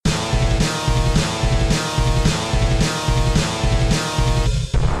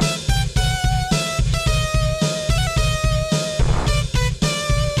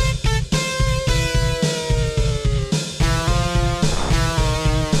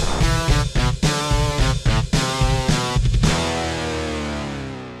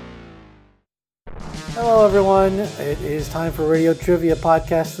Hello, everyone. It is time for Radio Trivia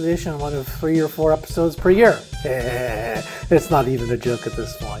Podcast Edition, one of 3 or 4 episodes per year. It's not even a joke at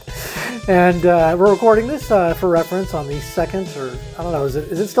this point. And we're recording this for reference on the 2nd, or I don't know, is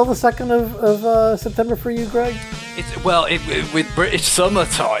it still the 2nd of September for you, Greg? With British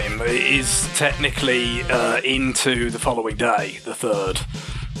summertime, it is technically into the following day, the 3rd.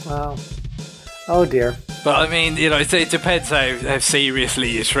 Wow. Oh, dear. But I mean, it depends how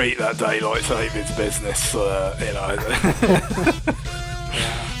seriously you treat that daylight savings business, Yeah.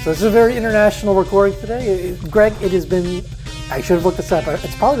 So this is a very international recording today. Greg, it has been, I should have looked this up,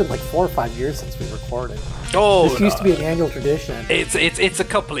 it's probably been like 4 or 5 years since we recorded. This used to be an annual tradition. It's a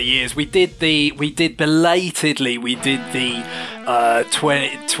couple of years. We did the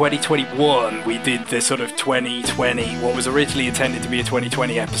 2021. We did the sort of 2020, what was originally intended to be a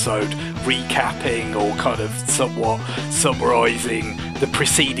 2020 episode, recapping or kind of somewhat summarising the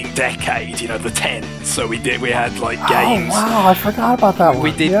preceding decade. The 10s. So we had like games. Oh wow, I forgot about that one.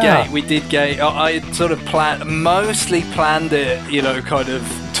 We did game. I sort of mostly planned it. Kind of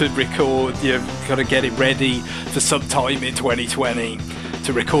to record. Kind of get it ready for sometime in 2020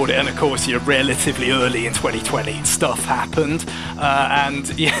 to record it, and of course relatively early in 2020 stuff happened, and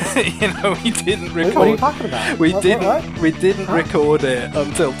we didn't record. What are you talking about? We didn't record it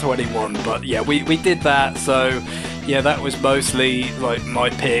until 21, but we did that. So that was mostly like my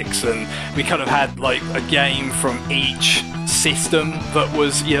picks, and we kind of had like a game from each system that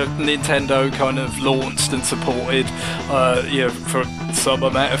was Nintendo kind of launched and supported for some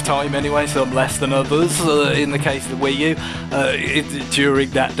amount of time anyway, some less than others in the case of the Wii U during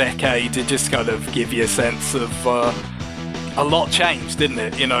that decade, to just kind of give you a sense of a lot changed, didn't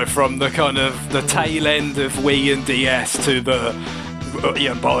it? From the kind of the tail end of Wii and DS to the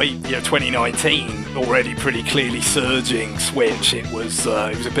by 2019 already pretty clearly surging Switch. It was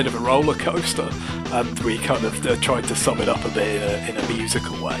a bit of a roller coaster, and we kind of tried to sum it up a bit in a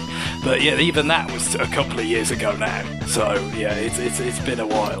musical way. But even that was a couple of years ago now. So it's been a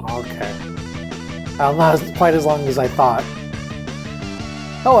while. Okay. Not quite as long as I thought.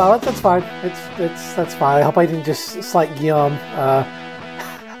 Oh well, that's fine. That's fine. I hope I didn't just slight Guillaume.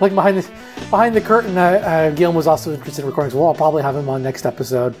 Like behind the curtain, Guillaume was also interested in recording, so I'll probably have him on next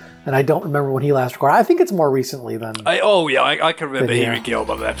episode, and I don't remember when he last recorded. I think it's more recently than... I can remember hearing Guillaume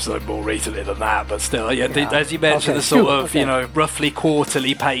on an episode more recently than that, but still, as you mentioned, the sort of, roughly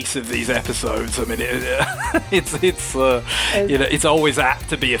quarterly pace of these episodes, I mean, it's always apt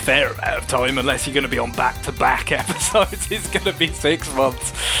to be a fair amount of time, unless you're going to be on back-to-back episodes. It's going to be 6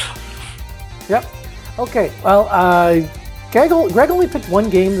 months. Yep. Okay, well, Greg only picked one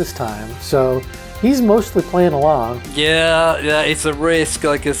game this time, so he's mostly playing along. Yeah, it's a risk.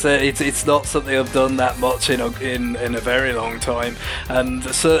 Like I said, it's not something I've done that much in a very long time, and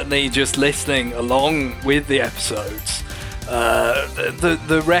certainly just listening along with the episodes,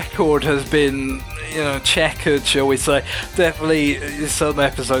 the record has been checkered, shall we say. Definitely, some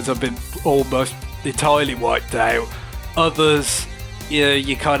episodes have been almost entirely wiped out. Others,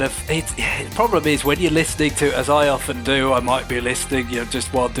 you kind of... The problem is when you're listening to, as I often do, I might be listening,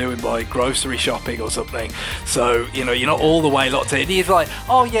 just while doing my grocery shopping or something. So, you're not all the way locked in. You're like,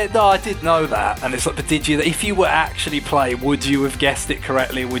 oh yeah, no, I did know that. And it's like, but did you? If you were actually playing, would you have guessed it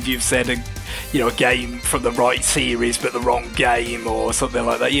correctly? Would you have said a game from the right series but the wrong game or something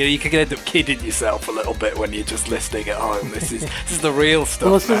like that? You can end up kidding yourself a little bit when you're just listening at home. This is the real stuff.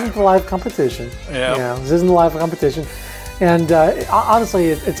 Well, this isn't the live competition. Yeah. This isn't the live competition. And honestly,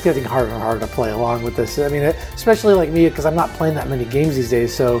 it's getting harder and harder to play along with this. I mean, especially like me, because I'm not playing that many games these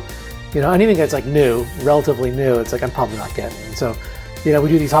days. So, anything that's like new, relatively new, it's like I'm probably not getting. And so, we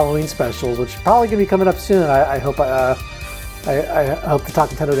do these Halloween specials, which are probably going to be coming up soon. I hope I hope the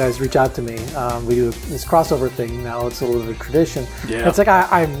Talk Nintendo guys reach out to me. We do this crossover thing now. It's a little bit of a tradition. Yeah. It's like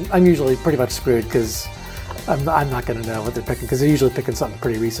I'm usually pretty much screwed because I'm not going to know what they're picking, because they're usually picking something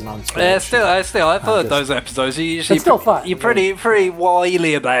pretty recent on Switch. Still, I've heard those episodes. It's still fun. You're pretty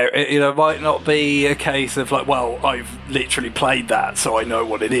wily about it. It might not be a case of like, well, I've literally played that, so I know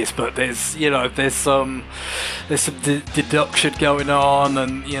what it is. But there's some deduction going on,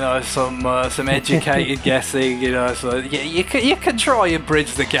 and some educated guessing. So you can try and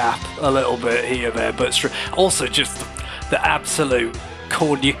bridge the gap a little bit here and there, but also just the absolute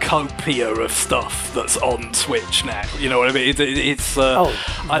cornucopia of stuff that's on Switch now. You know what I mean?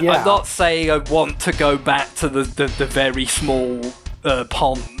 I'm not saying I want to go back to the very small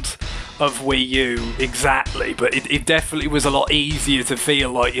pond of Wii U exactly, but it definitely was a lot easier to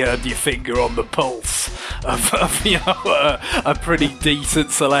feel like you had your finger on the pulse of a pretty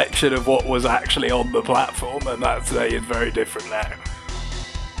decent selection of what was actually on the platform, and that's very different now.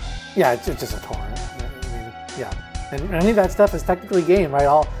 Yeah, it's just a torrent. Yeah, and any of that stuff is technically game, right?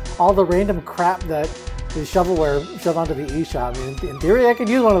 All the random crap that is shovelware shoved onto the eShop. I mean, in theory, I could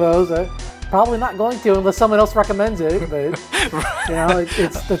use one of those. Probably not going to unless someone else recommends it. But you know,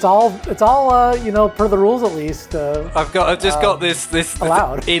 it's all per the rules at least. I've just got this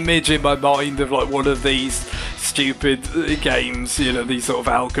allowed. image in my mind of like one of these stupid games, these sort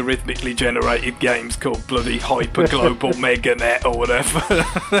of algorithmically generated games called bloody Hyper Global Meganet or whatever.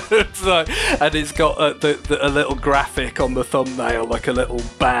 And it's got a little graphic on the thumbnail, like a little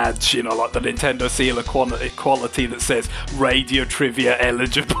badge, like the Nintendo seal of quality that says Radio Trivia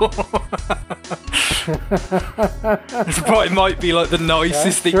eligible. It might be like the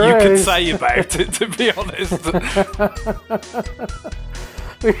nicest thing you could say about it, to be honest.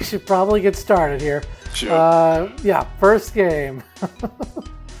 We should probably get started here. Sure. First game.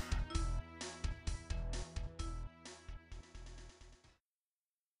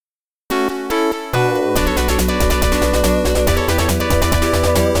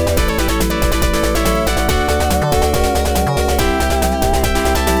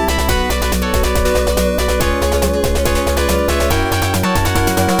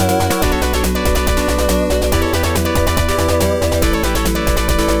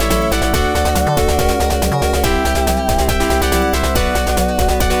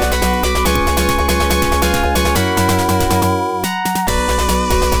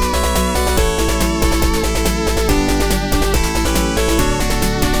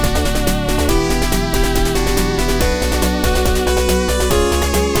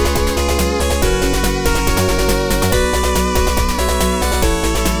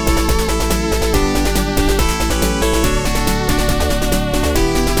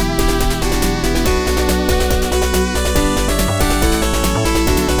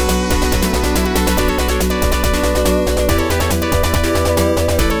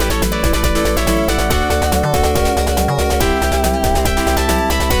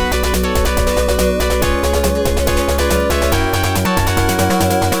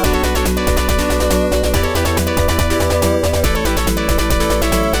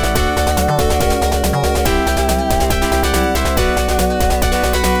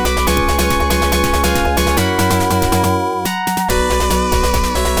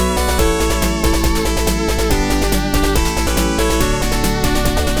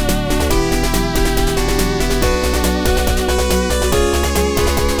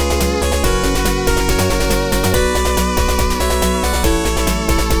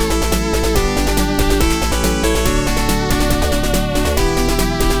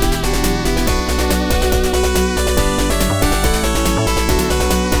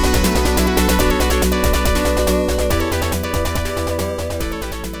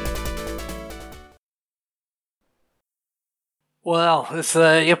 Well, it's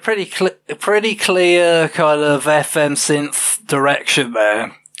a pretty clear kind of FM synth direction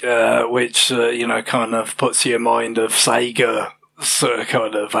there, which kind of puts you in mind of Sega sort of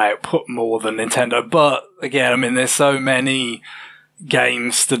kind of output more than Nintendo. But again, I mean, there's so many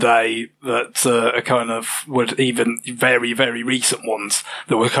games today that are kind of would even very, very recent ones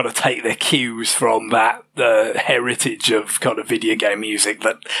that would kind of take their cues from that heritage of kind of video game music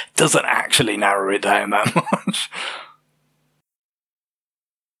that doesn't actually narrow it down that much.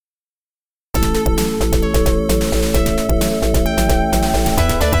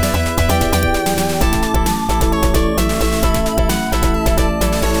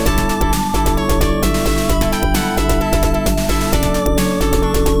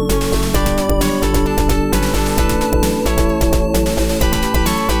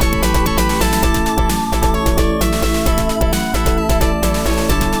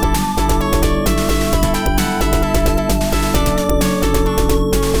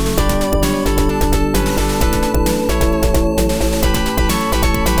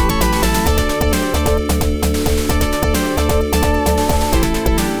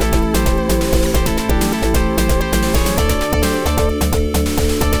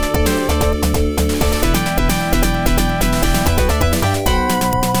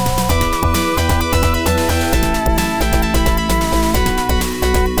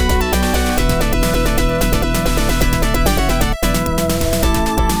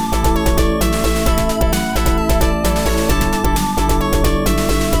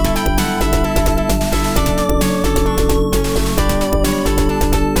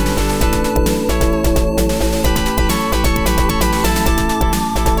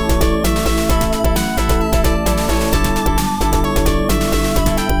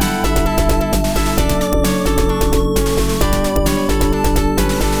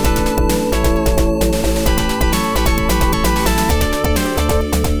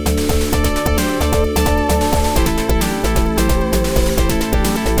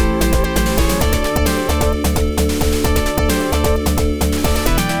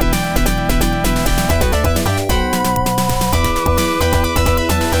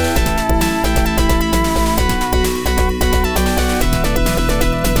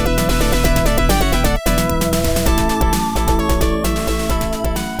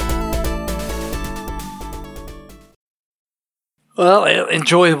 Well,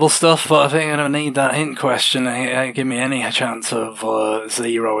 enjoyable stuff, but I think I'm going to need that hint question. Give me any chance of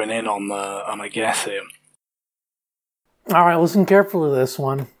zeroing in on a guess here. All right, listen carefully to this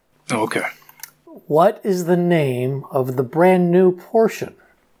one. Okay. What is the name of the brand new portion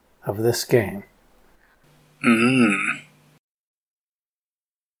of this game?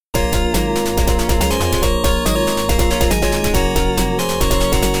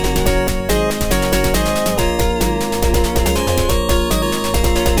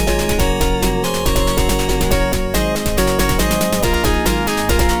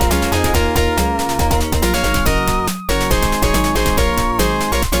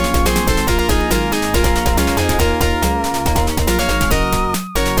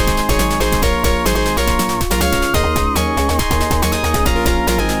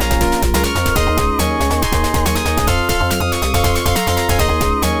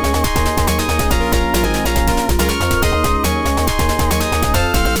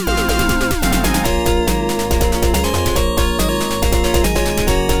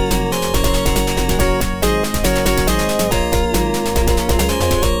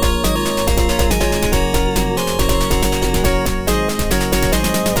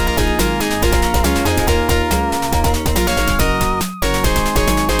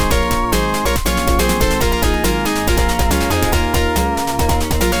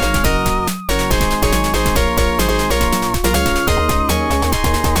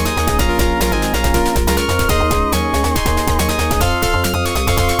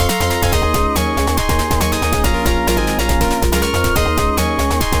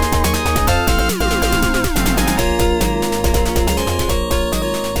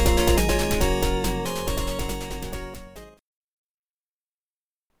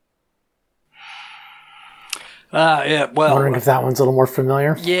 Yeah, well... Wondering if that one's a little more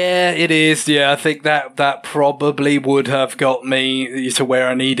familiar? Yeah, it is. Yeah, I think that probably would have got me to where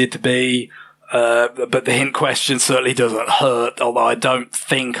I needed to be. But the hint question certainly doesn't hurt, although I don't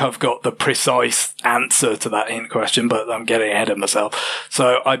think I've got the precise answer to that hint question, but I'm getting ahead of myself.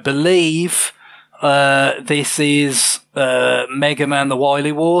 So I believe this is Mega Man The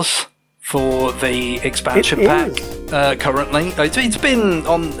Wily Wars for the expansion pack. Currently, it's been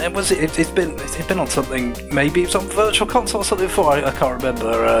on. It's been on something. Maybe it's on Virtual Console or something before. I can't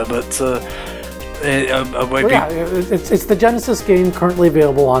remember. It's the Genesis game currently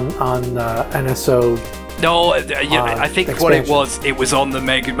available on NSO. No, I think what it was on the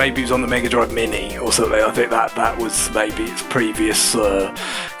Mega. Maybe it was on the Mega Drive Mini or something. I think that was maybe its previous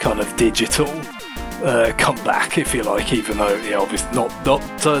kind of digital comeback, if you like, even though obviously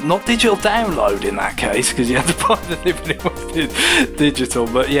not digital download in that case, because you had to buy the digital.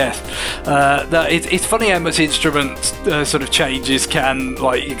 But yes, it's funny how much instrument sort of changes can,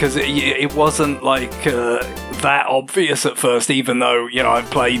 like, because it wasn't like that obvious at first, even though I've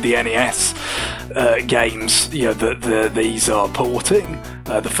played the NES games that these are porting.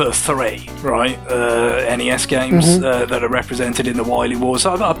 The first three, right? NES games that are represented in the Wily Wars.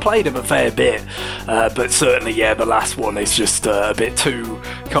 I've played them a fair bit, but certainly, the last one is just a bit too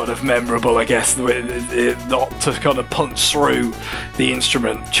kind of memorable, I guess, not to kind of punch through the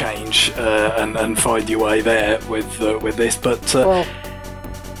instrument change and find your way there with this. But well,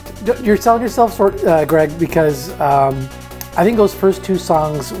 you're selling yourself short, Greg, because I think those first two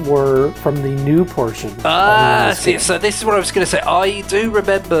songs were from the new portion. See, so this is what I was going to say. I do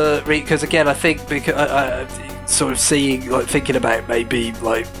remember, because again, I think because sort of thinking about maybe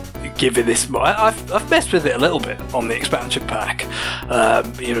like giving this. I've messed with it a little bit on the expansion pack,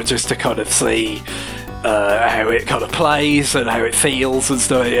 just to kind of see how it kind of plays and how it feels and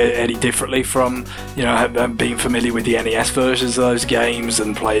stuff any differently from being familiar with the NES versions of those games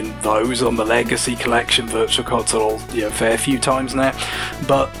and playing those on the Legacy Collection Virtual Console a fair few times now.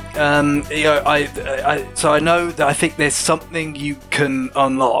 But so I know that I think there's something you can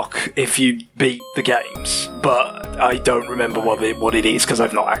unlock if you beat the games, but I don't remember what it is because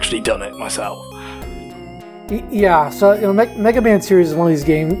I've not actually done it myself. Yeah, so Mega Man series is one of these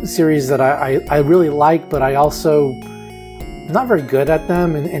game series that I really like, but I also am not very good at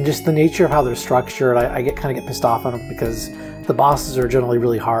them, and just the nature of how they're structured, I get pissed off on them because the bosses are generally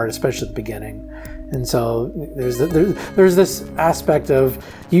really hard, especially at the beginning. And so there's this aspect of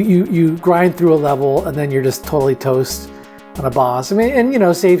you grind through a level and then you're just totally toast on a boss. I mean,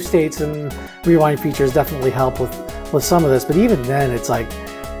 and save states and rewind features definitely help with some of this, but even then it's like,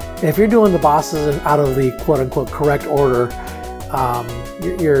 if you're doing the bosses out of the quote-unquote correct order,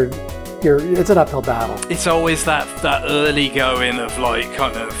 it's an uphill battle. It's always that early going of like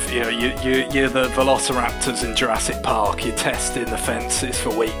kind of you're the Velociraptors in Jurassic Park. You're testing the fences for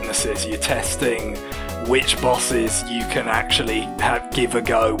weaknesses. You're testing which bosses you can actually give a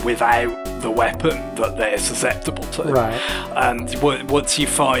go without the weapon that they're susceptible to. Right. And once you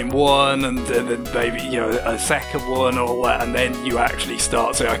find one, and then maybe a second one, or all that, and then you actually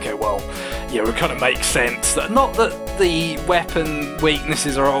start saying, okay, well, it kind of makes sense that not that the weapon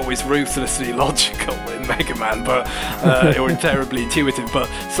weaknesses are always ruthlessly logical in Mega Man, but or terribly intuitive, but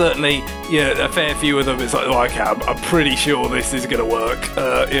certainly, a fair few of them. It's like, okay, I'm pretty sure this is going to work.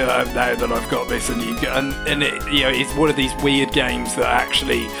 Now that I've got this, and it's one of these weird games that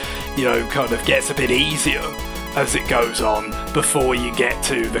actually, kind of gets a bit easier as it goes on before you get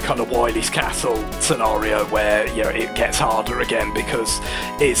to the kind of Wily's Castle scenario where it gets harder again, because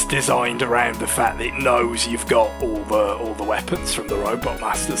it's designed around the fact that it knows you've got all the weapons from the Robot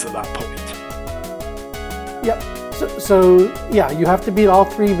Masters at that point. Yep. So you have to beat all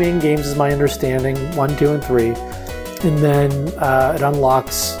 3 main games, is my understanding, 1, 2, and 3, and then it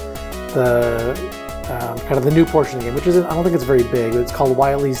unlocks the kind of the new portion of the game, which isn't, I don't think it's very big, but it's called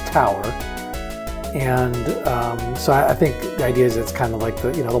Wily's Tower. And so I think the idea is it's kind of like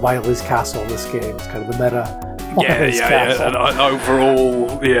the Wily's Castle of this game. It's kind of the meta. Yeah. An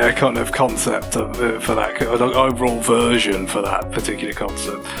overall, kind of concept for that, an overall version for that particular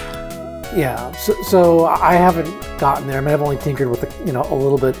concept. Yeah. So I haven't gotten there. I mean, I've only tinkered with a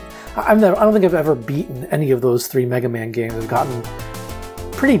little bit. I don't think I've ever beaten any of those 3 Mega Man games. I've gotten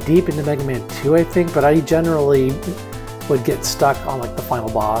pretty deep into Mega Man 2, I think, but I generally would get stuck on like the final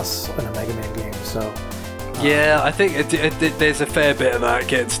boss in a Mega Man game. So I think there's a fair bit of that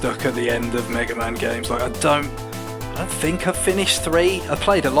getting stuck at the end of Mega Man games. Like I don't think I've finished 3. I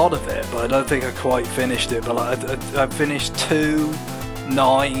played a lot of it, but I don't think I quite finished it. But like, I finished 2,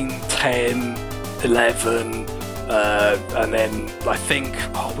 9, 10, 11, and then I think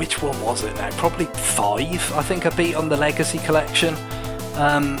which one was it now? Probably 5. I think I beat on the Legacy Collection.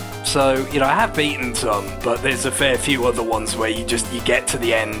 So I have beaten some, but there's a fair few other ones where you get to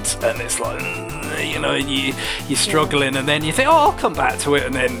the end and it's like you're struggling, and then you think, I'll come back to it,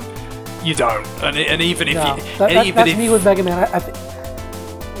 and then you don't. And even if that's me with Mega Man.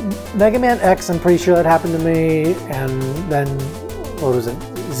 Mega Man X, I'm pretty sure that happened to me, and then what was it,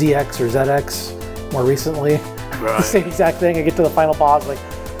 ZX or ZX more recently? Right. The same exact thing. I get to the final boss, like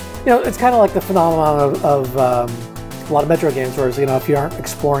it's kind of like the phenomenon of a lot of Metro games, whereas if you aren't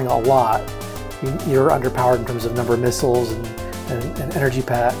exploring a lot, you're underpowered in terms of number of missiles and energy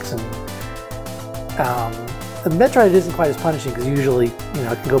packs, and Metroid isn't quite as punishing because usually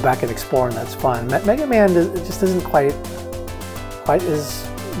I can go back and explore, and that's fun. Mega Man just isn't quite as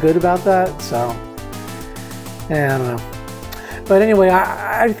good about that, so I don't know. But anyway,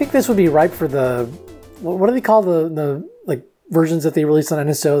 I think this would be ripe for the what do they call the like versions that they released on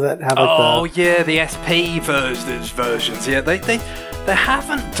NSO that have like the SP versions. Yeah, they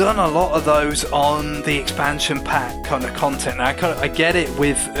haven't done a lot of those on the expansion pack kind of content. Now, I get it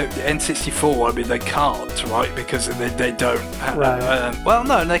with N64. I mean, they can't, right? Because they don't have... Right. Well,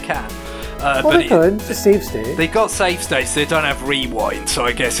 no, they can. But they could. It's a save state. They got save states. They don't have rewind, so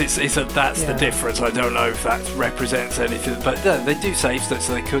I guess that's the difference. I don't know if that represents anything, but no, they do save states,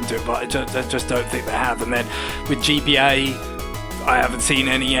 so they could do it, but I just don't think they have. And then with GBA... I haven't seen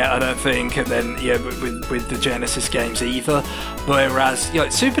any yet, I don't think, and then with the Genesis games either. Whereas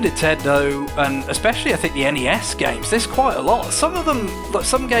Super Nintendo, and especially I think the NES games, there's quite a lot. Some of them,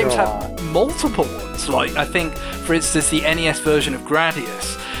 some games have multiple ones. Like I think, for instance, the NES version of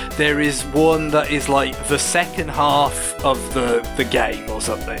Gradius, there is one that is like the second half of the game or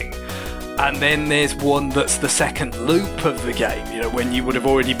something. And then there's one that's the second loop of the game, when you would have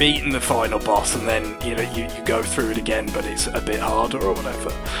already beaten the final boss, and then, you go through it again, but it's a bit harder or whatever.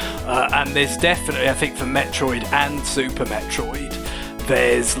 And there's definitely, I think for Metroid and Super Metroid,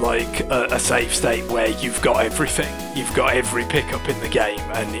 there's like a save state where you've got everything. You've got every pickup in the game,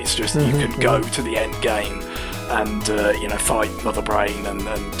 and it's just, you can go to the end game and fight Mother Brain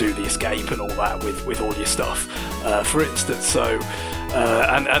and do the escape and all that with all your stuff, for instance. So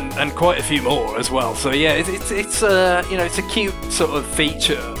and quite a few more as well. So yeah, it's a cute sort of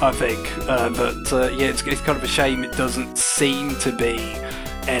feature, I think. It's kind of a shame it doesn't seem to be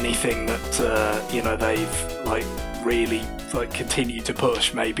anything that they've like really like continued to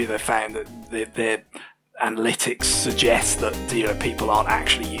push. Maybe they found that their analytics suggest that people aren't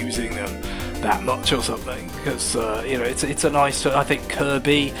actually using them that much or something, because it's a nice, I think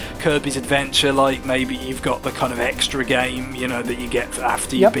Kirby's Adventure, like maybe you've got the kind of extra game that you get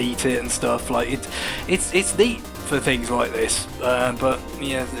after you beat it and stuff. Like it's neat for things like this, but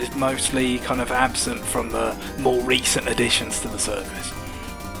it's mostly kind of absent from the more recent additions to the service.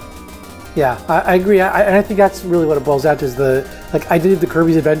 Yeah, I agree. I think that's really what it boils down to, is the like I did the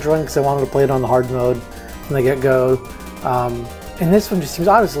Kirby's Adventure one because I wanted to play it on the hard mode from the get-go. And this one just seems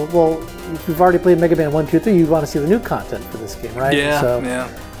obvious. Well, if you've already played Mega Man 1, 2, 3, you want to see the new content for this game, right? Yeah, so, yeah.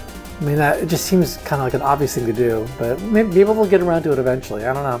 I mean, it just seems kind of like an obvious thing to do, but maybe we'll get around to it eventually.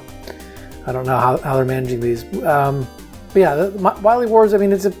 I don't know. I don't know how they're managing these. But yeah, Wily Wars, I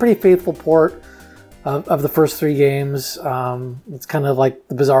mean, it's a pretty faithful port of the first 3 games. It's kind of like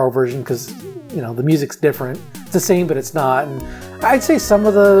the Bizarro version because, you know, the music's different. It's the same, but it's not. And I'd say some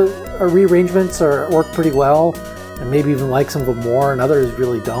of the rearrangements work pretty well, and maybe even like some of them more, and others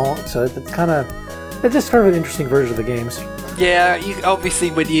really don't. So it's just sort of an interesting version of the games. Yeah,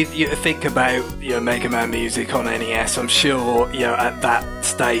 obviously when you think about, you know, Mega Man music on NES, I'm sure, you know, at that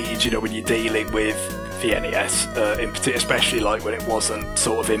stage, you know, when you're dealing with the NES, in particular, especially like when it wasn't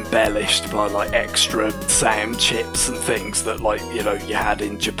sort of embellished by like extra sound chips and things that, like, you know, you had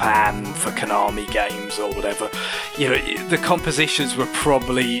in Japan for Konami games or whatever, you know, the compositions were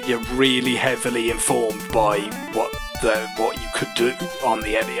probably, you know, really heavily informed by what you could do on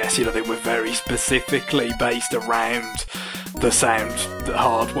the NES. You know, they were very specifically based around the sound, the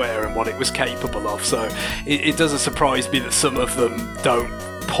hardware, and what it was capable of. So it doesn't surprise me that some of them don't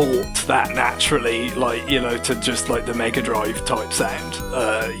port that naturally, like, you know, to just like the Mega Drive type sound.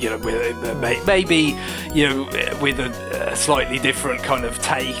 You know, with maybe, you know, with a slightly different kind of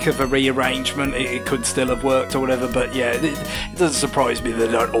take of a rearrangement, it could still have worked or whatever. But yeah, it doesn't surprise me that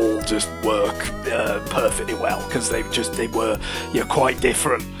they don't all just work perfectly well, because they were, you know, quite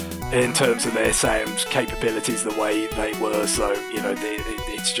different in terms of their sound capabilities, the way they were. So, you know,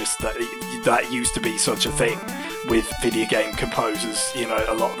 it's just that used to be such a thing with video game composers. You know,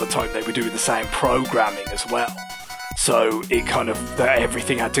 a lot of the time they were doing the same programming as well. So it kind of,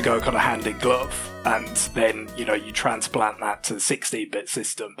 everything had to go kind of hand in glove. And then, you know, you transplant that to the 16-bit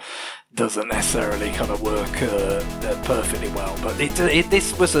system, doesn't necessarily kind of work perfectly well. But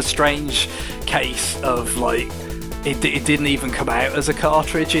this was a strange case of, like, it didn't even come out as a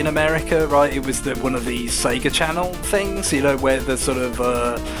cartridge in America, right? It was one of these Sega Channel things, you know, where the sort of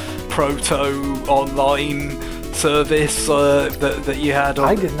proto-online service that you had on.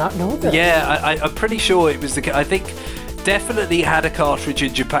 I did not know that. Yeah, I'm pretty sure it was I think definitely had a cartridge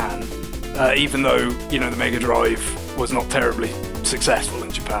in Japan, even though, you know, the Mega Drive was not terribly successful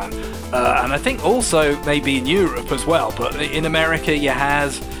in Japan. And I think also maybe in Europe as well, but in America you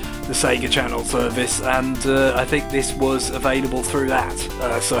had the Sega Channel service, and I think this was available through that.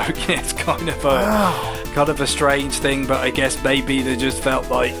 So yeah, it's kind of a strange thing, but I guess maybe they just felt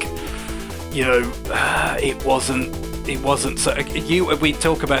like, you know, it wasn't so. We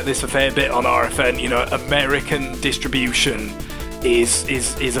talk about this a fair bit on RFN. You know, American distribution is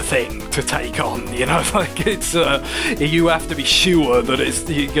a thing to take on. You know, like it's you have to be sure that it's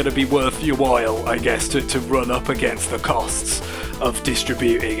going to be worth your while, I guess, to run up against the costs of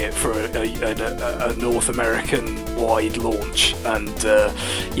distributing it for a North American wide launch. And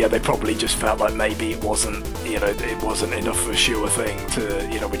yeah, they probably just felt like maybe it wasn't, you know, it wasn't enough of a sure thing to,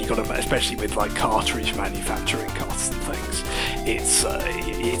 you know, when you got to, especially with like cartridge manufacturing costs and things,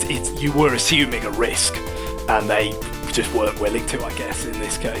 it's you were assuming a risk, and they just weren't willing to, I guess, in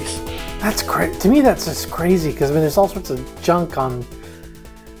this case. That's great. To me, that's just crazy, because I mean, there's all sorts of junk on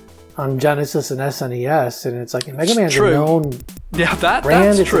Genesis and SNES, and it's like Mega Man's a known brand.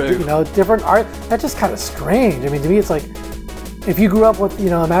 That's true. You know, different art. That's just kind of strange. I mean, to me, it's like if you grew up with, you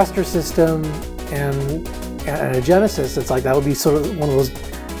know, a Master System and a Genesis, it's like that would be sort of one of those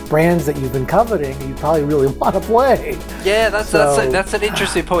brands that you've been coveting, you probably really want to play. Yeah, that's an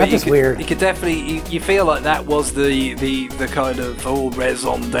interesting point. That's weird. You could definitely, you feel like that was the kind of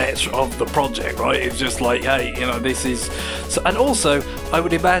raison d'etre of the project, right? It's just like, hey, you know, this is, so, and also I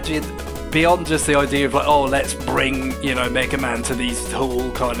would imagine beyond just the idea of like, oh, let's bring, you know, Mega Man to these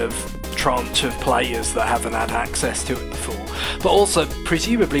whole kind of tranche of players that haven't had access to it before, but also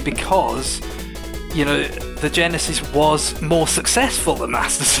presumably because, you know, the Genesis was more successful than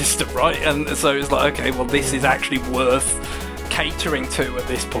Master System, right? And so it's like, okay, well, this is actually worth catering to at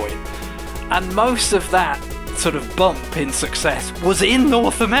this point. And most of that sort of bump in success was in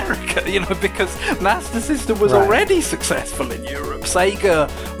North America, you know, because Master System was already successful in Europe. Sega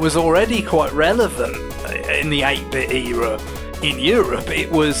was already quite relevant in the 8-bit era in Europe.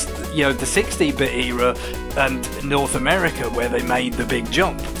 It was, you know, the 16-bit era and North America where they made the big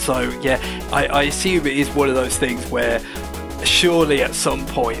jump. So yeah, I assume it is one of those things where surely at some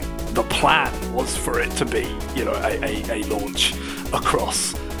point the plan was for it to be, you know, a launch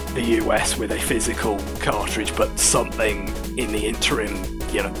across the US with a physical cartridge, but something in the interim,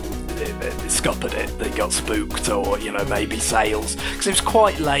 you know, it scuppered it. They got spooked, or maybe sales, because it was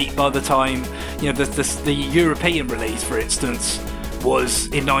quite late by the time the European release, for instance, was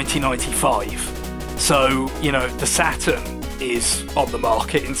in 1995. So the Saturn is on the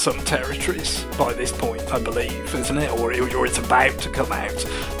market in some territories by this point, I believe, isn't it? Or it's about to come out,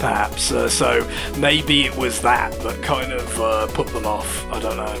 perhaps. So maybe it was that kind of put them off. I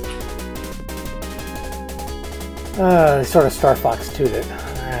don't know. Sort of Star Fox 2'd it.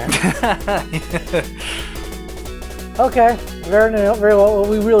 Okay, very well. Well,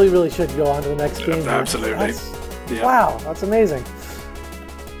 we really should go on to the next game. Absolutely. Wow, that's amazing.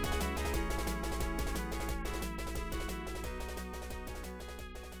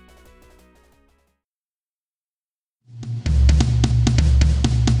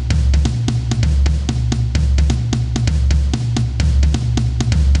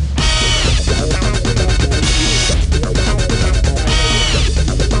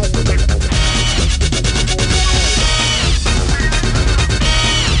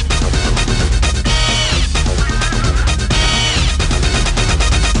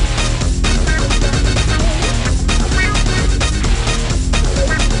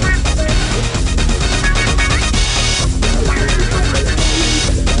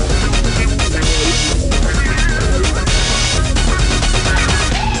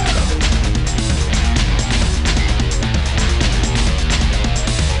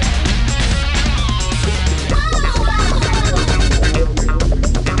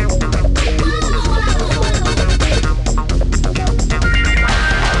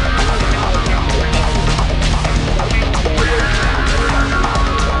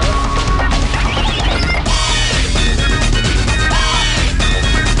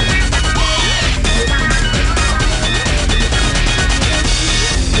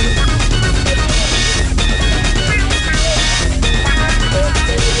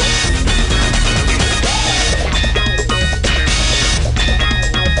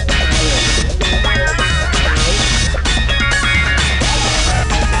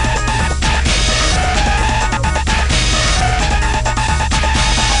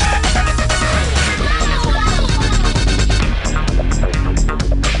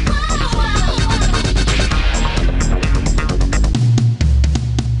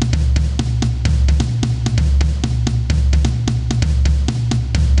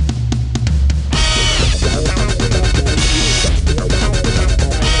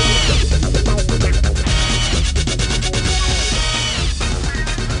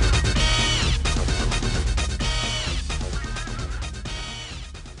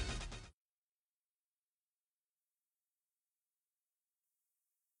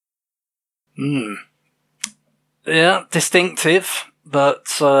 Yeah, distinctive, but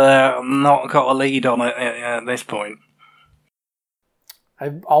not got a lead on it at this point.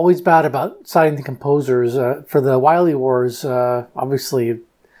 I'm always bad about citing the composers for the Wily Wars. Obviously,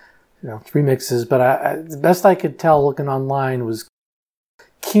 remixes, but the best I could tell looking online was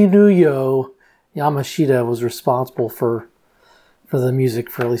Kinuyo Yamashita was responsible for the music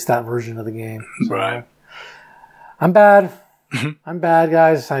for at least that version of the game. So, right. I'm bad. I'm bad,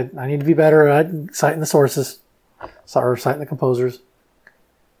 guys. I need to be better at citing the sources. Sorry, citing the composers.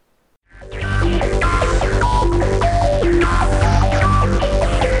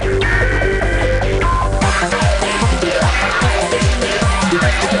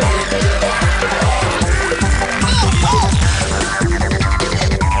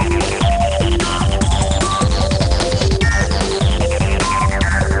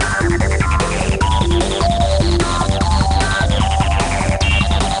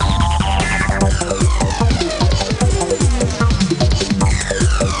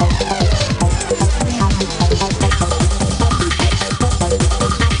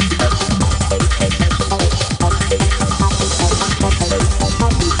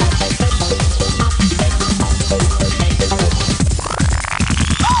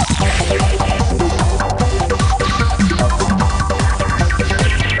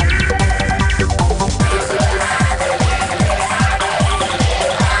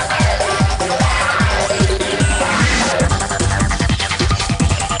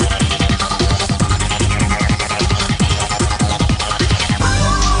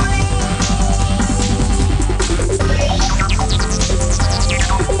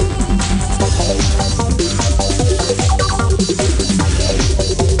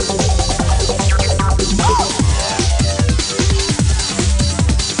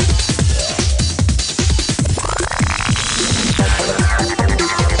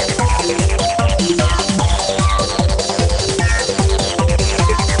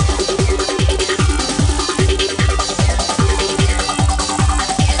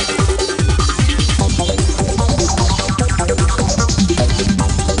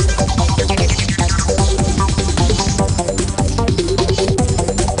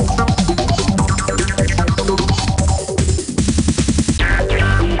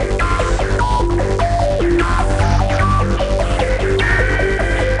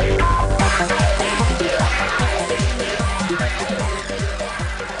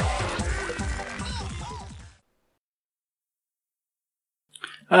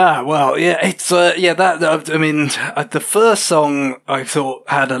 Well, yeah, it's, I mean, the first song I thought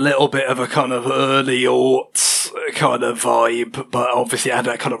had a little bit of a kind of early aughts kind of vibe, but obviously had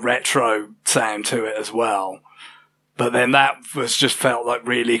that kind of retro sound to it as well. But then that was just felt like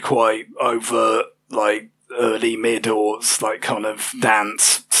really quite overt, like early mid-aughts, like kind of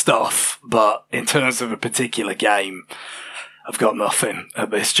dance stuff. But in terms of a particular game, I've got nothing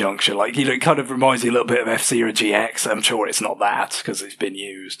at this juncture. Like, you know, it kind of reminds me a little bit of F-Zero GX. I'm sure it's not that because it's been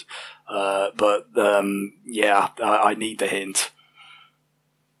used. I need the hint.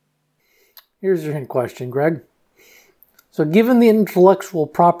 Here's your hint question, Greg. So given the intellectual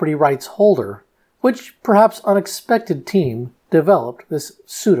property rights holder, which perhaps unexpected team developed this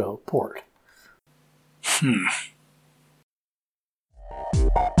pseudo port?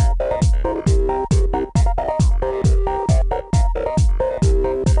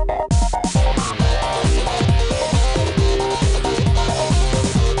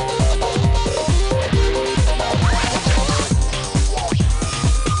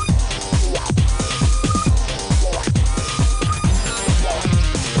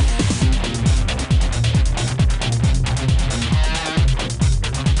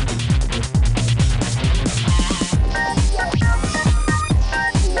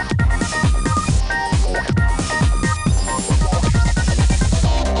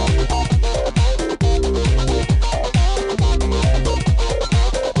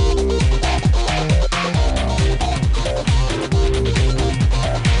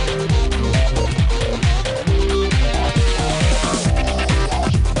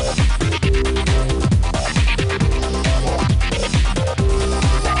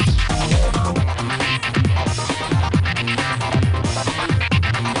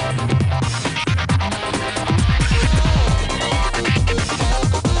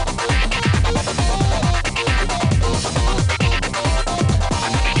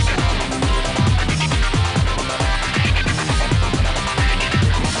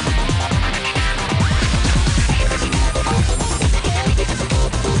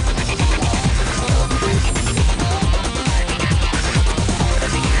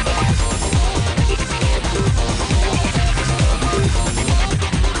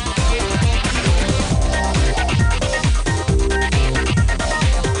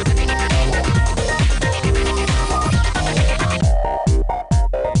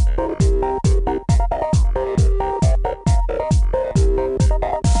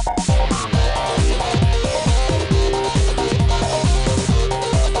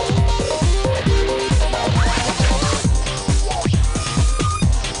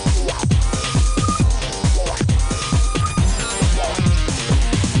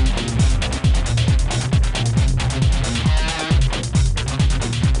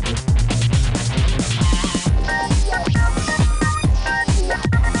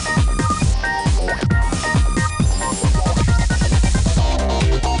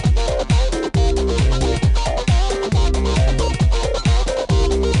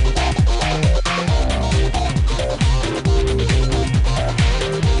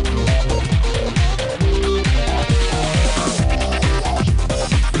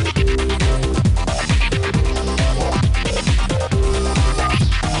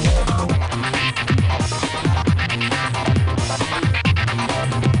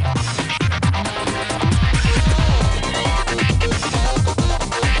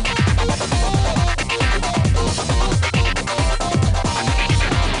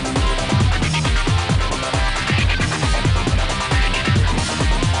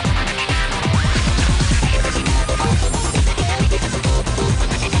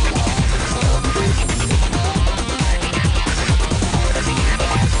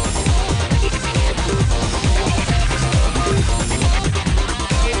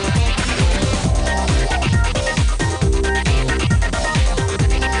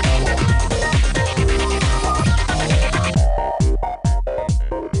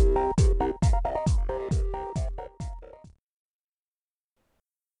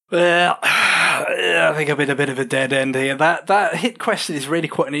 Well, I think I'm in a bit of a dead end here. That hit question is really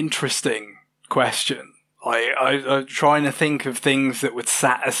quite an interesting question. I'm trying to think of things that would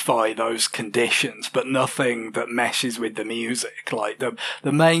satisfy those conditions, but nothing that meshes with the music. Like the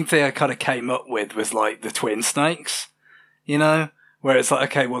main thing I kind of came up with was like the Twin Snakes, you know, where it's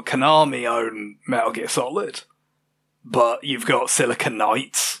like, okay, well, Konami own Metal Gear Solid, but you've got Silicon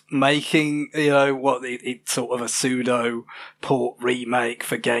Knights making, you know, what it's sort of a pseudo port remake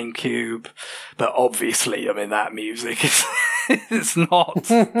for GameCube. But obviously, I mean, that music is It's not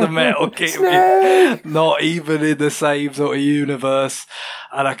the Metal Gear, not even in the same sort of universe.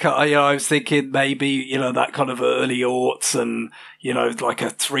 And I was thinking maybe, that kind of early aughts and, like a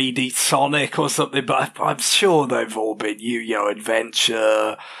 3D Sonic or something, but I'm sure they've all been Yu-Gi-Oh!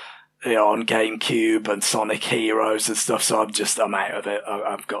 Adventure, on GameCube and Sonic Heroes and stuff, so I'm out of it.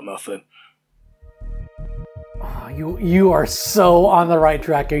 I've got nothing. You are so on the right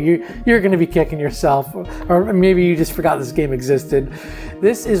track. You're going to be kicking yourself, or maybe you just forgot this game existed.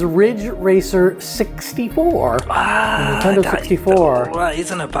 This is Ridge Racer 64. Nintendo 64. Well,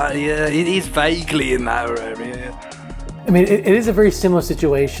 isn't it bad? Yeah, it is vaguely in that area. I mean, it is a very similar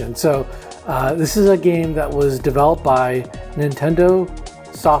situation. So, this is a game that was developed by Nintendo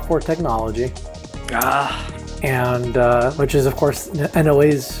Software Technology. And which is, of course,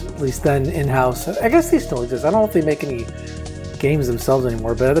 NOA's, at least then, in-house. I guess they still exist. I don't know if they make any games themselves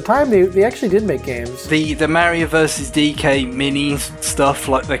anymore, but at the time they actually did make games. The Mario vs. DK mini stuff,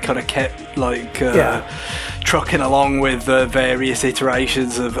 like they kind of kept trucking along with various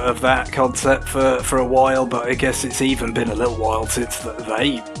iterations of that concept for a while, but I guess it's even been a little while since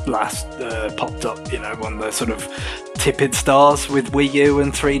they last popped up, when they're sort of tipping stars with Wii U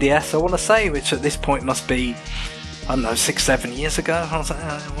and 3DS, I want to say, which at this point must be, 6-7 years ago,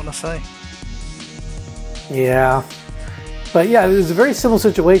 I want to say. Yeah. But yeah, it was a very similar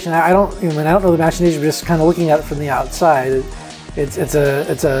situation. I don't know the machination, but just kind of looking at it from the outside, it's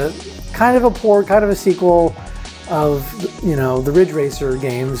a kind of a port, kind of a sequel of the Ridge Racer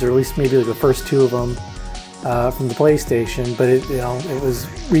games, or at least maybe like the first two of them from the PlayStation. But it was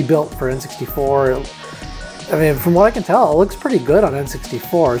rebuilt for N64. I mean, from what I can tell, it looks pretty good on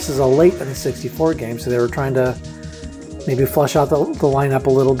N64. This is a late N64 game, so they were trying to maybe flush out the lineup a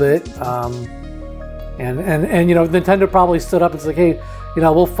little bit. And Nintendo probably stood up and said, hey,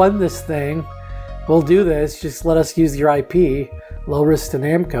 we'll fund this thing. We'll do this. Just let us use your IP. Low risk to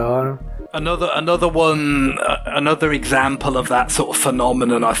Namco. Another one, another example of that sort of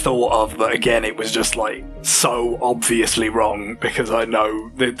phenomenon I thought of, but again, it was just like so obviously wrong because I know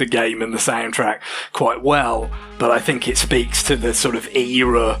the game and the soundtrack quite well, but I think it speaks to the sort of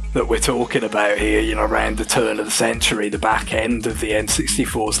era that we're talking about here, around the turn of the century, the back end of the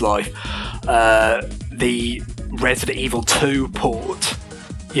N64's life. The Resident Evil 2 port,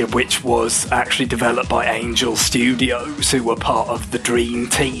 which was actually developed by Angel Studios, who were part of the dream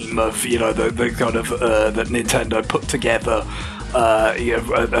team of the kind of that Nintendo put together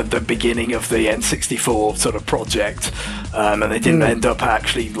at the beginning of the N64 sort of project, and they didn't end up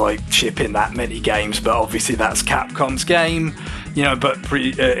actually like shipping that many games, but obviously that's Capcom's game. But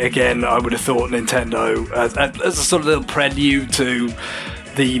again, I would have thought Nintendo as a sort of little prelude to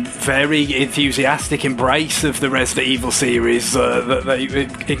the very enthusiastic embrace of the Resident Evil series that they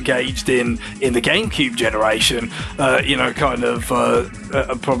engaged in the GameCube generation,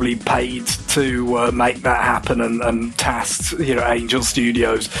 probably paid to make that happen and tasked, Angel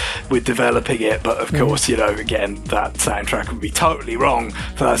Studios with developing it. But of course, again, that soundtrack would be totally wrong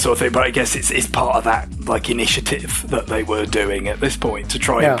for that sort of thing. But I guess it's part of that like initiative that they were doing at this point to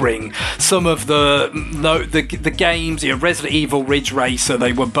try and bring some of the games, Resident Evil, Ridge Racer.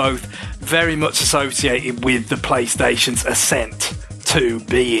 They were both very much associated with the PlayStation's ascent to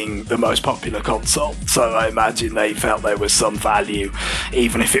being the most popular console. So I imagine they felt there was some value,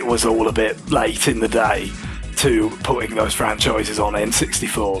 even if it was all a bit late in the day, to putting those franchises on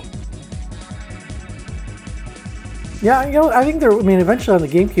N64. Yeah, I think eventually on the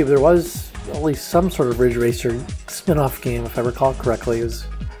GameCube there was at least some sort of Ridge Racer spin-off game, if I recall correctly. It was,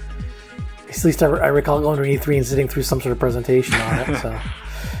 at least I recall going to an E3 and sitting through some sort of presentation on it. So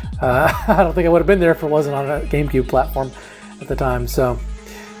I don't think I would have been there if it wasn't on a GameCube platform at the time. So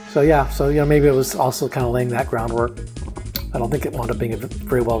maybe it was also kind of laying that groundwork. I don't think it wound up being a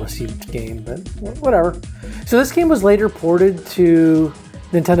very well received game, but whatever. So this game was later ported to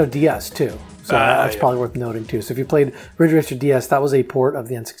Nintendo DS too. So that's probably worth noting too. So if you played Ridge Racer DS, that was a port of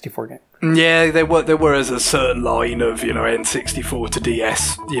the N64 game. Yeah, there was a certain line of N64 to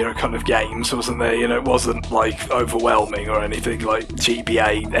DS kind of games, wasn't there? It wasn't like overwhelming or anything like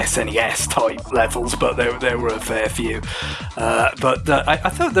GBA, SNES type levels, but there were a fair few. But I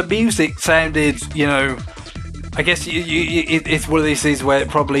thought the music sounded, I guess it's one of these things where it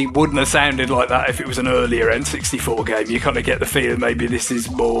probably wouldn't have sounded like that if it was an earlier N64 game. You kind of get the feeling maybe this is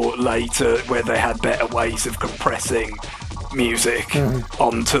more later, where they had better ways of compressing music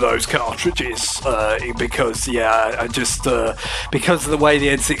onto those cartridges, because because of the way the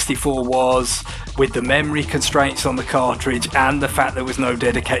N64 was, with the memory constraints on the cartridge and the fact there was no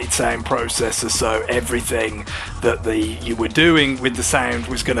dedicated sound processor, so everything that you were doing with the sound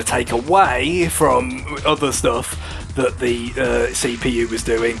was going to take away from other stuff. that the CPU was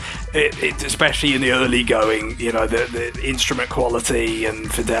doing. It especially in the early going, you know, the instrument quality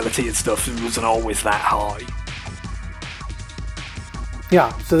and fidelity and stuff wasn't always that high.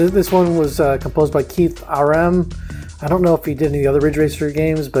 Yeah, so this one was composed by Keith RM. I don't know if he did any other Ridge Racer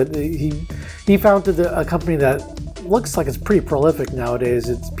games, but he founded a company that looks like it's pretty prolific nowadays.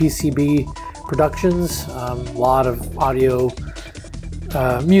 It's PCB Productions, a lot of audio,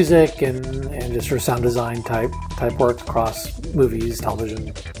 music, and just sort of sound design type work across movies,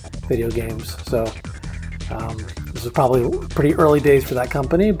 television, video games. So this was probably pretty early days for that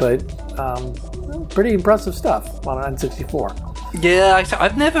company, but pretty impressive stuff on an N64. Yeah,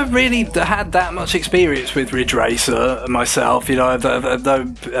 I've never really had that much experience with Ridge Racer myself. You know, I've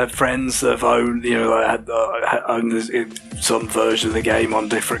known friends that have owned, you know, owned some version of the game on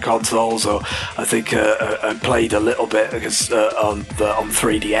different consoles, or I think I played a little bit because on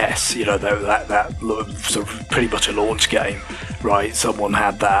 3DS. You know, that sort of pretty much a launch game, right? Someone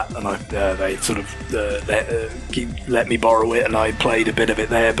had that, and they sort of let me borrow it, and I played a bit of it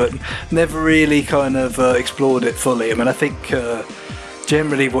there, but never really kind of explored it fully. I mean, I think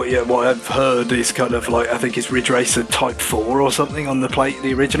generally what I've heard is kind of like, I think it's Ridge Racer Type 4 or something on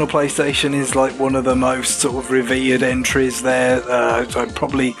the original PlayStation is like one of the most sort of revered entries there. So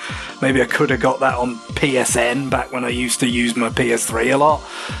maybe I could have got that on PSN back when I used to use my PS3 a lot,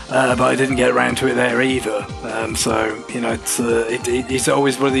 but I didn't get around to it there either. So, you know, it's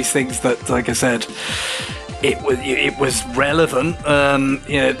always one of these things that, like I said, it was relevant.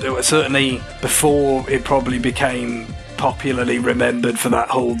 You know, certainly before it probably became popularly remembered for that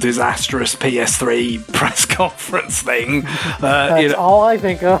whole disastrous PS3 press conference thing. That's all I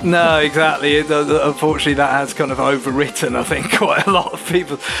think of. No, exactly. Unfortunately, that has kind of overwritten, I think, quite a lot of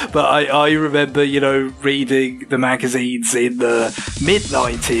people. But I remember, you know, reading the magazines in the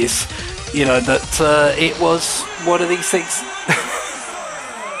mid-90s, you know, that it was one of these things...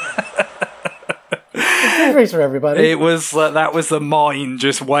 Ridge Racer, everybody. It was that was the mine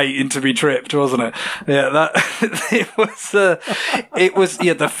just waiting to be tripped, wasn't it? Yeah, that it was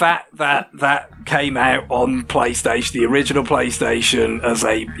the fact that came out on PlayStation, the original PlayStation, as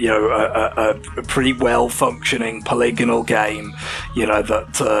a a pretty well functioning polygonal game, you know,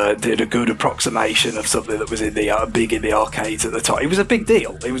 that did a good approximation of something that was in the big in the arcades at the time. It was a big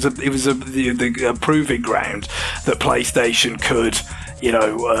deal. It was a proving ground that PlayStation could, you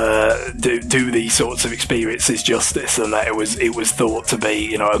know, do these sorts of experiences justice, and that it was thought to be,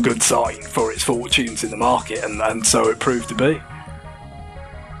 you know, a good sign for its fortunes in the market, and so it proved to be.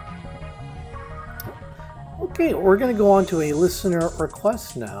 Okay, we're going to go on to a listener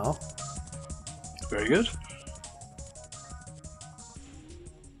request now. Very good.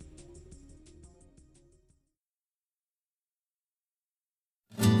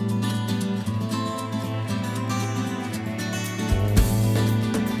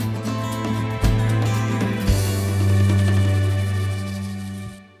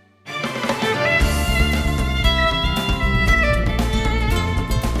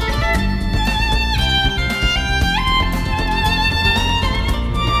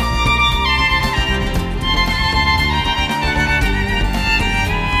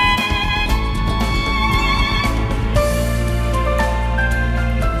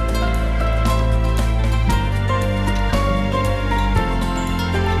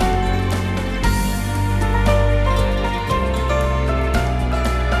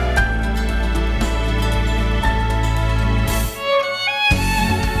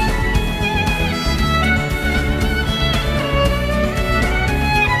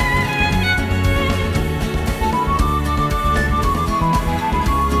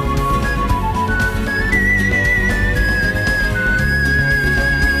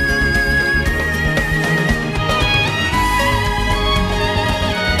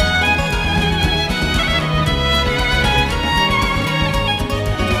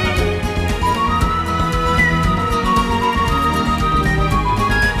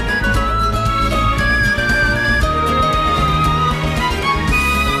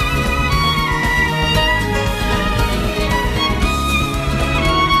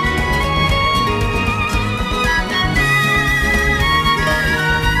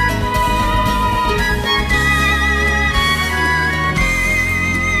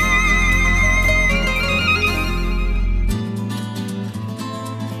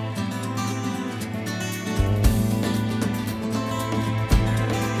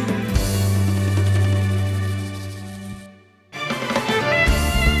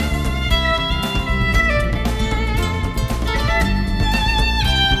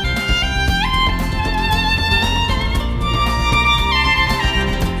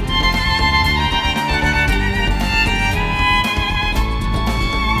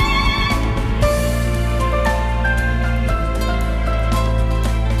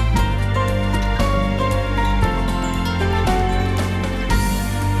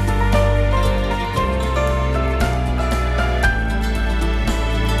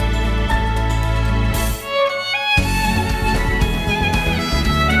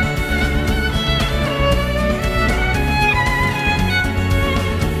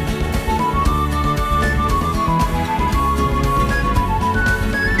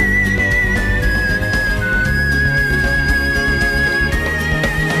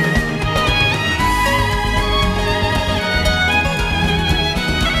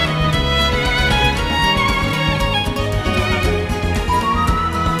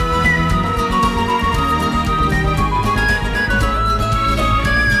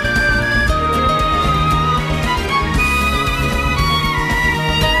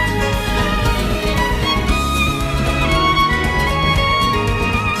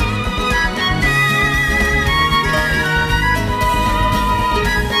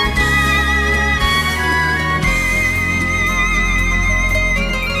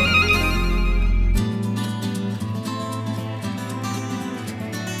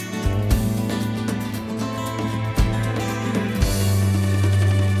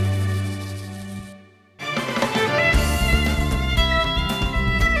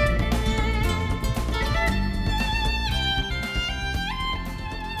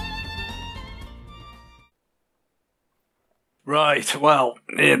 Right. Well,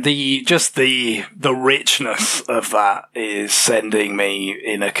 the richness of that is sending me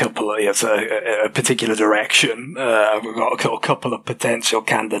in a couple of a particular direction. I've got a couple of potential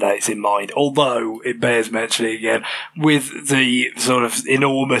candidates in mind. Although it bears mentioning again, with the sort of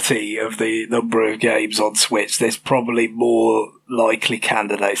enormity of the number of games on Switch, there's probably more likely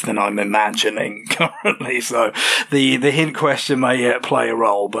candidates than I'm imagining currently. So the hint question may yet play a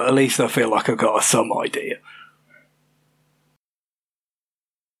role, but at least I feel like I've got some idea.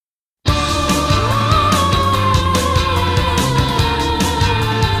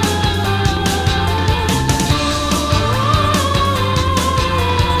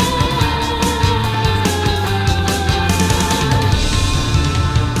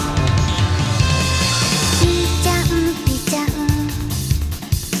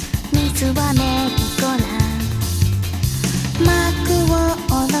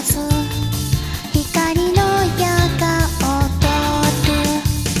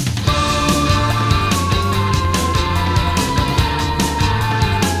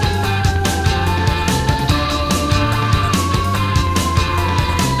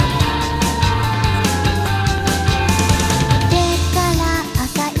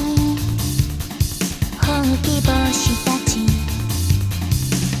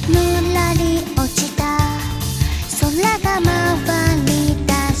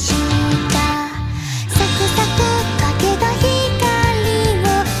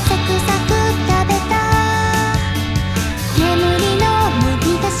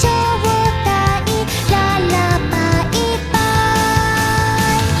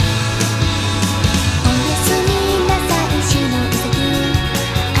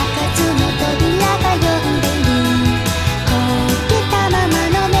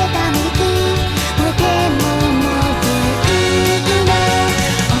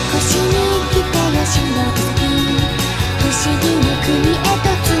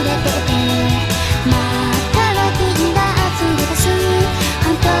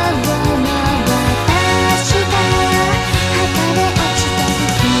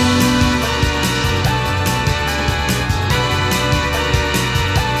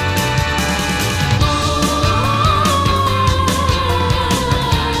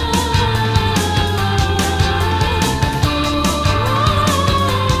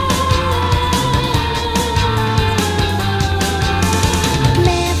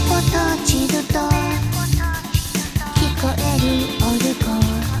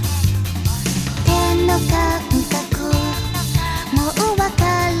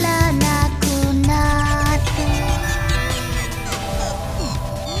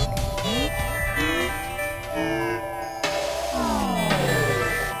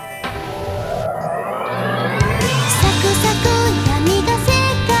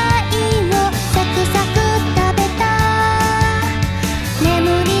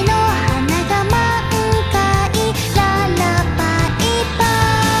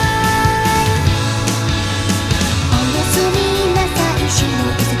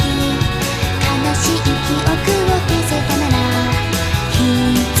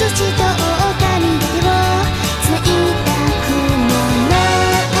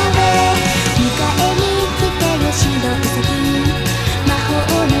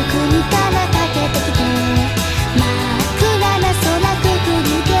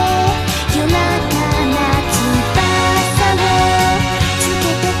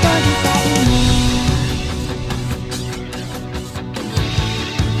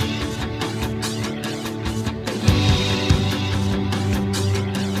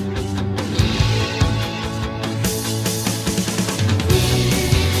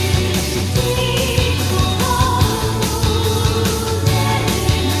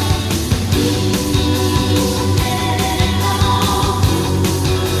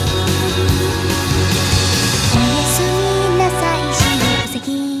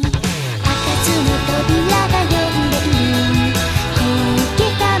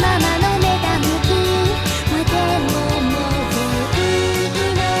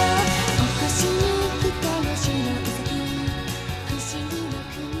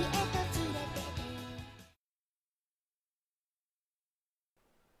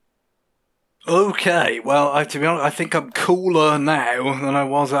 Okay, well, to be honest, I think I'm cooler now than I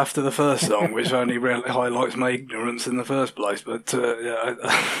was after the first song, which only really highlights my ignorance in the first place. But the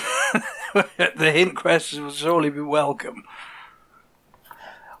hint question will surely be welcome.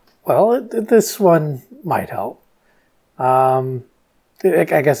 Well, this one might help. I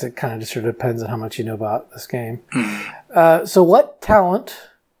guess it kind of just sort of depends on how much you know about this game. So what talent,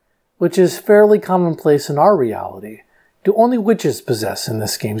 which is fairly commonplace in our reality, do only witches possess in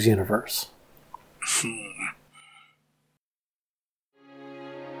this game's universe?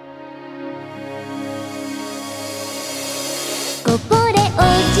 こぼれ落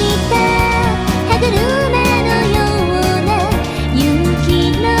ちた歯車のような雪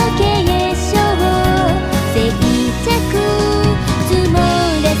の結晶静寂積も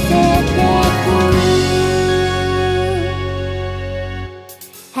らせてく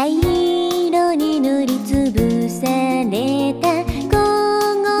灰色に塗りつぶされた凍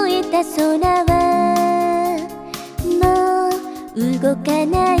えた空はもう動か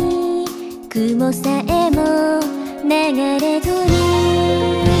ない雲さえも流れずに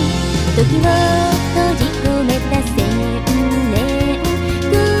時を閉じ込めた千年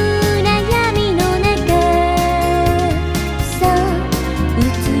暗闇の中そうう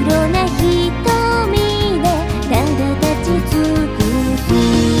つろな瞳でただ立ち尽くす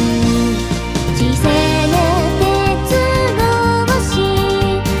小さな鉄格子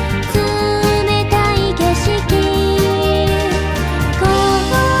冷たい景色氷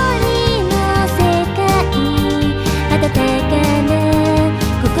の世界温かな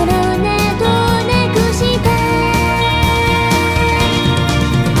心などなくした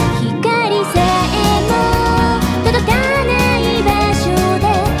光さえも届かない場所で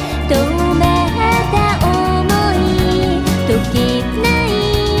止まった想い溶けない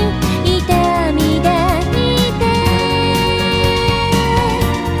痛みがいて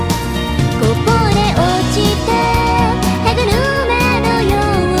こぼれ落ちた歯車のよ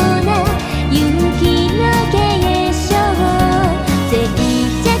うな雪の結晶静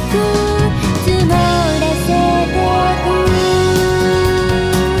寂積もらせてく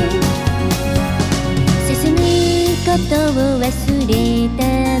進むことを忘れた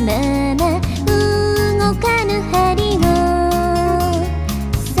まま動かぬ針を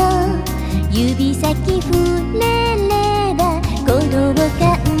そう指先触れれば鼓動を感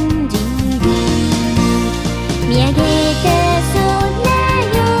じる見上げた空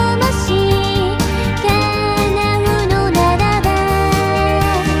よもし叶うのならば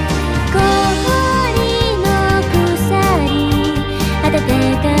氷の鎖温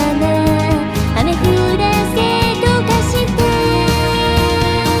かな雨降らせ溶かして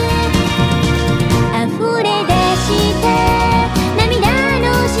溢れ出した涙の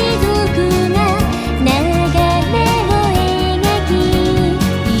雫が流れを描き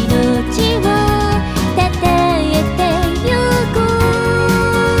命をたたえてゆく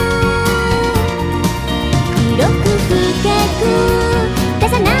黒く深く重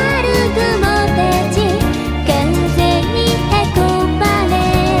なる雲たち風に運ばれ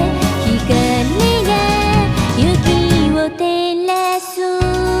光が雪を照らす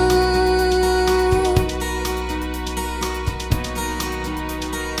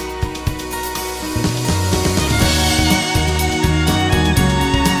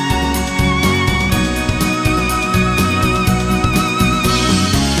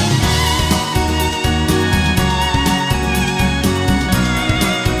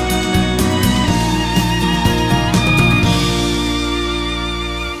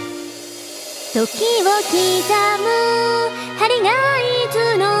時を刻む針がいつ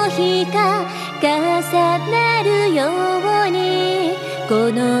の日か重なるようにこ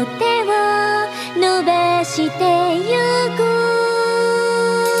の手を伸ばしてゆく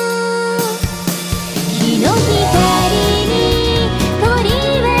日の光に氷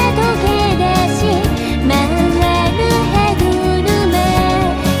は溶け出し回る歯車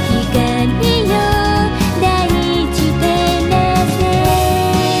光よ大地照らせ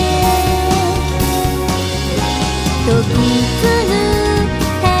時継ぐ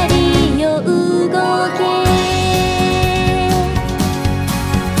針よ動け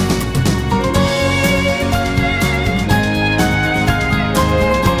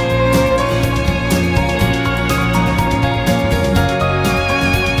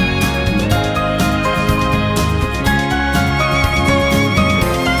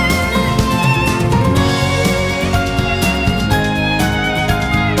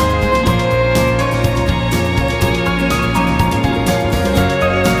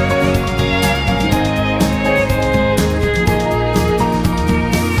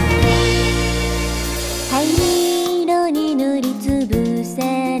灰色に塗りつぶさ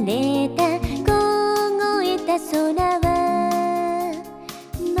れた凍えた空は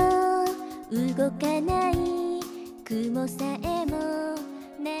もう動かない雲さえも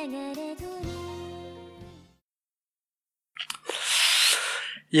流れずに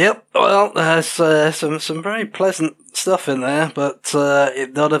Yep, well, there's some very pleasant stuff in there, but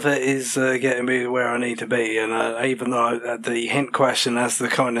none of it is getting me where I need to be. And even though the hint question has the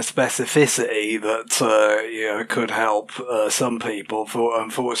kind of specificity that could help some people,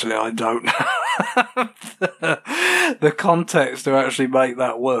 unfortunately, I don't have the context to actually make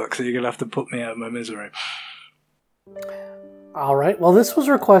that work. So you're gonna have to put me out of my misery. All right. Well, this was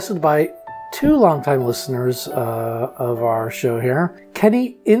requested by two longtime listeners of our show here,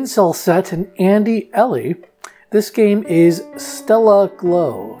 Kenny Incelset and Andy Ellie. This game is Stella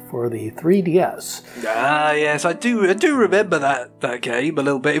Glow for the 3DS. Ah, yes, I do remember that game a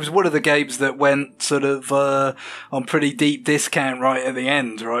little bit. It was one of the games that went sort of on pretty deep discount right at the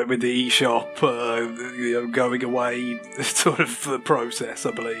end, right, with the eShop going away, sort of the process,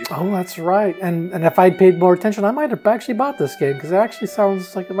 I believe. Oh, that's right. And if I'd paid more attention, I might have actually bought this game because it actually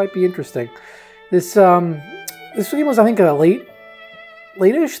sounds like it might be interesting. This game was, I think, a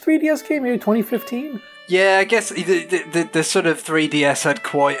late-ish 3DS game, maybe 2015. Yeah, I guess the sort of 3DS had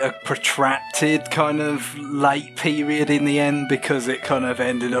quite a protracted kind of late period in the end because it kind of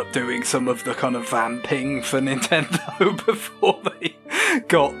ended up doing some of the kind of vamping for Nintendo before they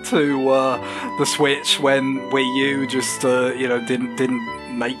got to the Switch when Wii U just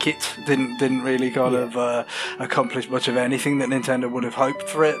didn't make it, didn't really kind of accomplish much of anything that Nintendo would have hoped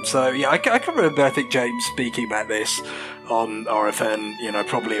for it. So yeah, I can remember, I think, James speaking about this on RFN,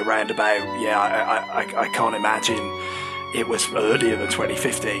 probably around about, I can't imagine it was earlier than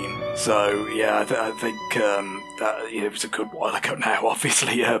 2015. So yeah, I think that it was a good while ago now,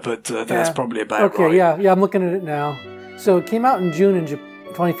 obviously, but that's probably about right. Okay, yeah, I'm looking at it now. So it came out in June in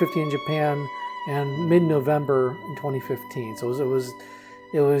 2015 in Japan and mid-November in 2015. So it was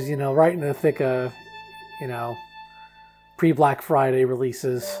right in the thick of pre-Black Friday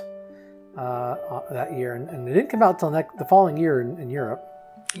releases that year, and it didn't come out till the following year in Europe.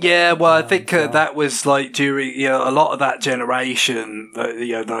 Yeah, well, I think that was like during a lot of that generation.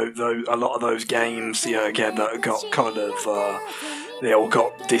 A lot of those games, again, that got kind of they all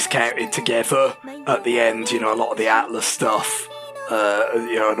got discounted together at the end. A lot of the Atlas stuff,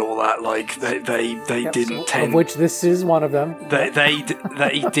 and all that. Like they didn't tend. Of which this is one of them. They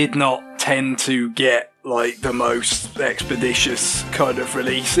did not tend to get like the most expeditious kind of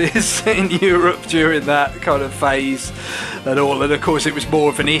releases in Europe during that kind of phase and all. And of course it was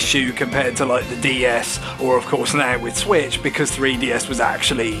more of an issue compared to like the DS or of course now with Switch because 3DS was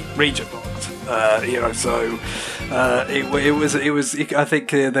actually region locked. So it was. I think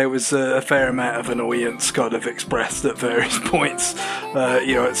there was a fair amount of annoyance kind of expressed at various points,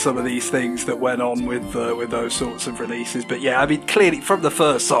 at some of these things that went on with those sorts of releases. But yeah, I mean, clearly from the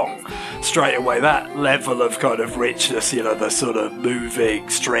first song, straight away, that level of kind of richness, the sort of moving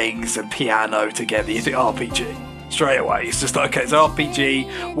strings and piano together, you think RPG. Straight away, it's just like, okay, it's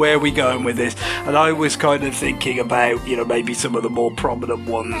RPG, where are we going with this? And I was kind of thinking about, maybe some of the more prominent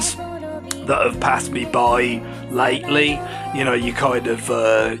ones that have passed me by lately. You kind of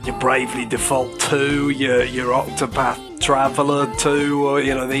your Bravely Default 2, your Octopath Traveler 2, or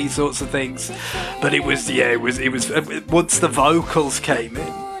these sorts of things. But it was once the vocals came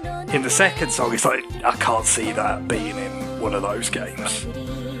in the second song, it's like I can't see that being in one of those games.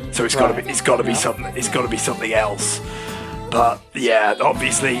 So it's got to be something. It's got to be something else. But yeah,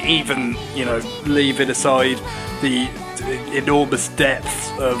 obviously, even leaving aside the enormous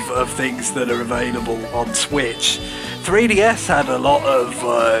depth of things that are available on Switch, 3DS had a lot of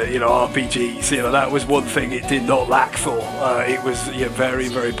RPGs. That was one thing it did not lack for. It was very,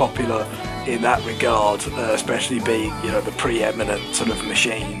 very popular in that regard, especially being the preeminent sort of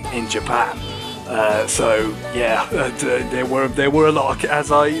machine in Japan. There were a lot of,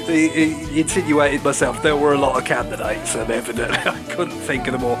 as I insinuated myself, there were a lot of candidates, and evidently I couldn't think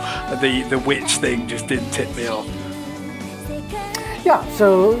of them all. The Witch thing just didn't tip me off. Yeah,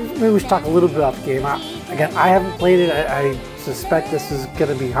 so maybe we should talk a little bit about the game. Again, I haven't played it. I suspect this is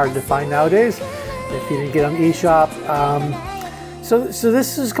going to be hard to find nowadays if you didn't get on eShop. So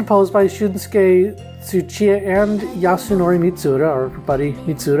this is composed by Shunsuke Tsuchiya and Yasunori Mitsuda, or Buddy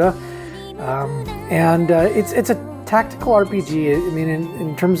Mitsuda. It's a tactical RPG. I mean,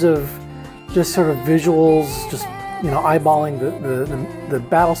 in terms of just sort of visuals, just eyeballing the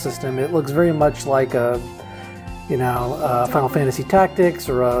battle system, it looks very much like a Final Fantasy Tactics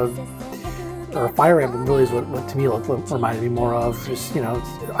or a Fire Emblem. Really is what to me reminded me more of. Just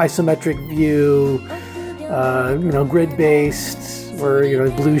isometric view, grid based, where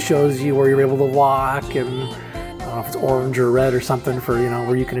blue shows you where you're able to walk, and I don't know if it's orange or red or something for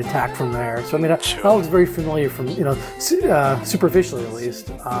where you can attack from there. So I mean that looks very familiar from superficially at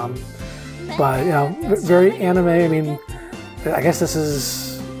least, but very anime. I mean, I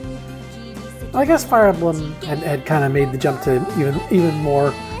guess Fire Emblem had kind of made the jump to even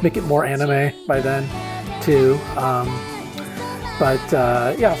more, make it more anime by then too.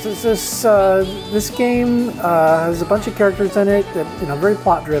 So this game has a bunch of characters in it that very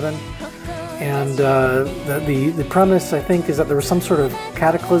plot driven, and the premise, I think, is that there was some sort of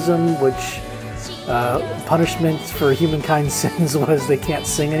cataclysm which punishment for humankind's sins was they can't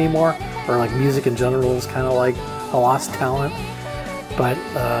sing anymore, or like music in general is kind of like a lost talent. But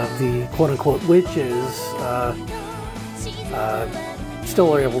the quote-unquote witches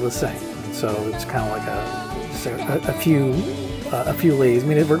still are able to sing, so it's kind of like a few ladies. I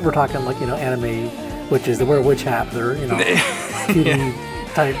mean, we're talking like anime witches. They wear a witch hat. They're cutie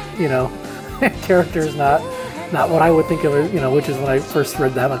type characters, not what I would think of as witches when I first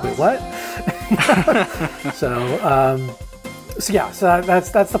read that. I'm like, wait, what? So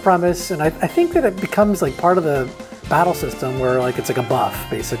that's the premise, and I think that it becomes like part of the battle system where like it's like a buff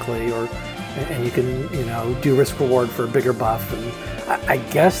basically, and you can do risk reward for a bigger buff, and I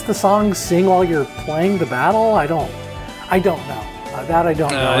guess the songs sing while you're playing the battle. I don't know. That I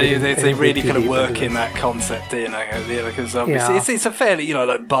don't know. They really kind of work in that concept in, because obviously it's a fairly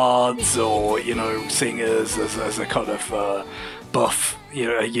like bards or singers as a kind of buff,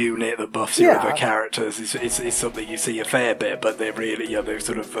 a unit that buffs your other characters. It's something you see a fair bit, but they're really they're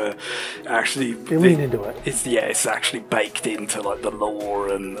sort of actually they lean into it. It's actually baked into like the lore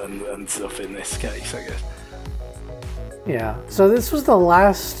and stuff in this case, I guess. Yeah. So this was the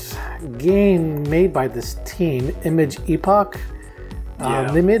last game made by this team, Image Epoch.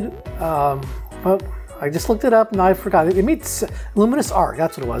 They made, I just looked it up and I forgot. They made Luminous Arc,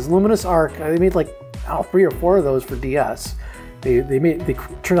 that's what it was. Luminous Arc, they made like 3 or 4 of those for DS. They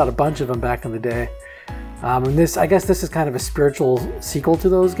turned out a bunch of them back in the day. And I guess this is kind of a spiritual sequel to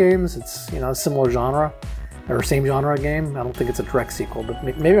those games. It's, a similar genre, or same genre game. I don't think it's a direct sequel, but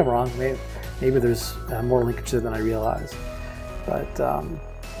maybe I'm wrong. Maybe there's more linkage there than I realize. But,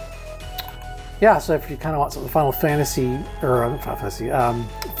 so if you kind of want something Final Fantasy, or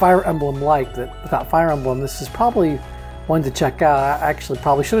Fire Emblem-like, that without Fire Emblem, this is probably one to check out. I actually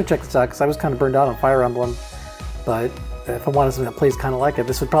probably should have checked this out because I was kind of burned out on Fire Emblem, but if I wanted something that plays kind of like it,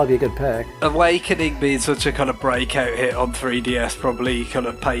 this would probably be a good pick. Awakening being such a kind of breakout hit on 3DS probably kind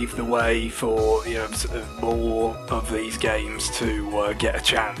of paved the way for sort of more of these games to get a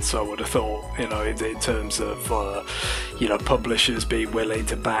chance. I would have thought, in terms of publishers being willing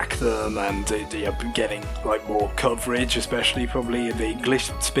to back them and getting like more coverage, especially probably in the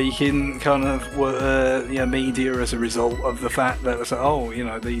English-speaking kind of media as a result of the fact that it's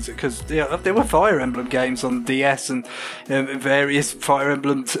like, these because there were Fire Emblem games on DS and various Fire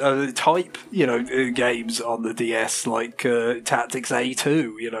Emblem type games on the DS, like Tactics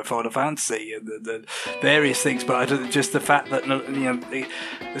A2, Final Fantasy, and the various things. But just the fact that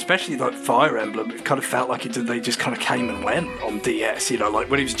especially like Fire Emblem, it kind of felt like they just kind of came and went on DS. Like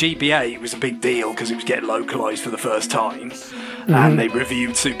when it was GBA, it was a big deal because it was getting localized for the first time, and they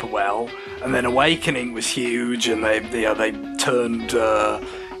reviewed super well. And then Awakening was huge, and they turned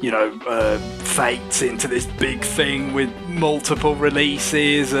Fates into this big thing with multiple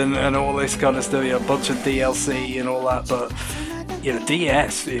releases and all this kind of stuff, a bunch of DLC and all that. But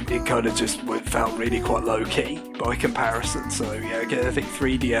DS, it kind of just felt really quite low key by comparison. So I think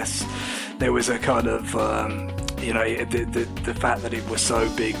 3DS, there was a kind of the fact that it was so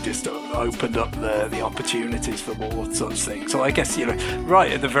big just opened up the opportunities for more such things. So I guess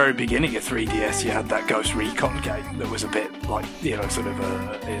right at the very beginning of 3DS, you had that Ghost Recon game that was a bit like sort of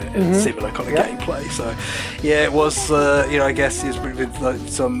a similar kind of gameplay. So it was I guess with like,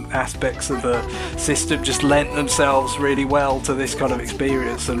 some aspects of the system just lent themselves really well to this kind of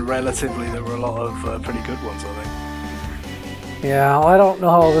experience, and relatively there were a lot of pretty good ones, I think. Yeah, well, I don't know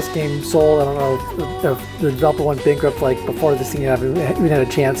how this game sold. I don't know if the developer went bankrupt like before this thing even had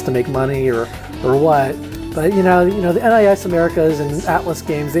a chance to make money or what. But the NIS Americas and Atlas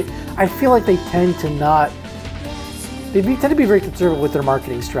games, I feel like they tend to not. They tend to be very conservative with their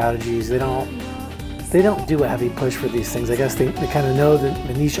marketing strategies. They don't do a heavy push for these things. I guess they kind of know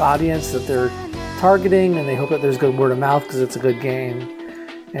the niche audience that they're targeting, and they hope that there's good word of mouth because it's a good game,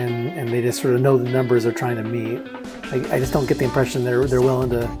 and they just sort of know the numbers they're trying to meet. I just don't get the impression they're willing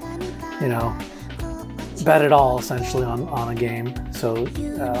to, bet it all essentially on a game. So,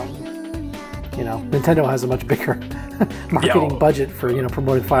 Nintendo has a much bigger marketing budget for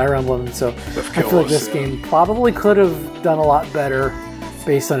promoting Fire Emblem, and so I feel like this game probably could have done a lot better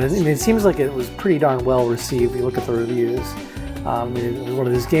based on it. I mean, it seems like it was pretty darn well received. If you look at the reviews. It was one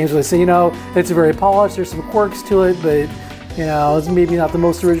of those games where they say, it's very polished. There's some quirks to it, but it's maybe not the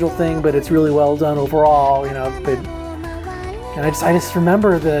most original thing, but it's really well done overall. And I just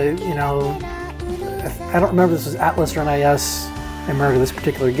remember I don't remember if this was Atlas or NIS in America, this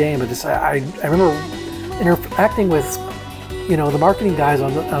particular game, but I remember interacting with, the marketing guys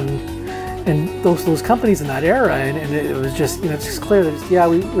and those companies in that era, and it was just, it's just clear that,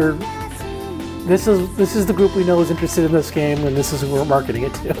 this is the group we know is interested in this game, and this is who we're marketing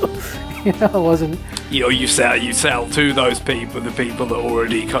it to. It wasn't. You sell to those people, the people that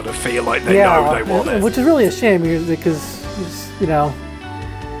already kind of feel like they know they want it, which is really a shame because you're not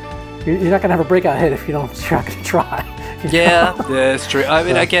going to have a breakout hit if you're not going to try. Yeah, it's true. I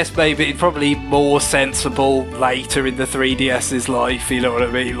mean, I guess maybe it's probably more sensible later in the 3DS's life, you know what I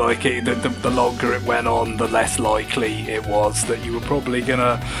mean? Like, the longer it went on, the less likely it was that you were probably going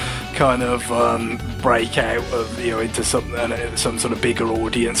to kind of break out of, into some sort of bigger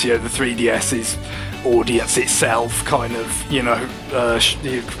audience. The 3DS's audience itself kind of,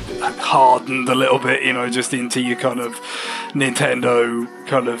 hardened a little bit, just into your kind of Nintendo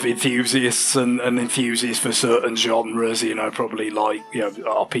kind of enthusiasts and enthusiasts for certain genres, probably like,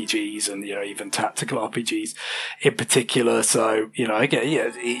 RPGs and, even tactical RPGs in particular. So,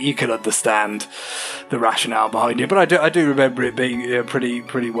 again, you can understand the rationale behind it, but I do remember it being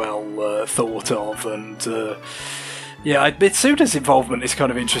pretty well thought of, and Mitsuda's involvement is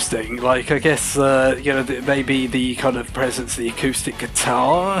kind of interesting. Like, I guess, maybe the kind of presence of the acoustic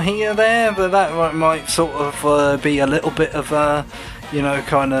guitar here, there, but that might sort of be a little bit of a,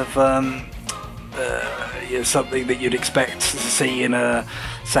 something that you'd expect to see in a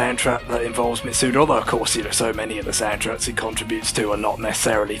soundtrack that involves Mitsuda. Although, of course, so many of the soundtracks he contributes to are not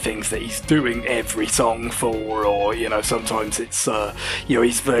necessarily things that he's doing every song for, or, sometimes it's,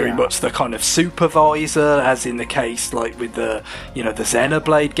 he's very much the kind of supervisor, as in the case, like, with the, the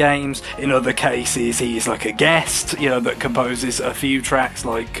Xenoblade games. In other cases, he's like a guest, that composes a few tracks,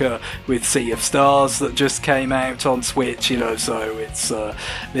 like, with Sea of Stars that just came out on Switch, so it's,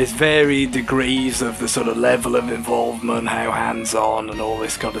 there's varied degrees of the sort of level of involvement, how hands-on and all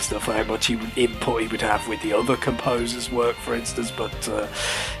this kind of stuff, how much input he would have with the other composers' work, for instance. But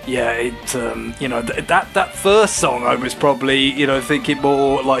that first song, I was probably thinking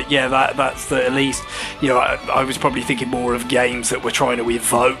more like that's the, at least I was probably thinking more of games that were trying to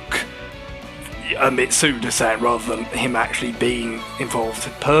evoke a Mitsuda sound rather than him actually being involved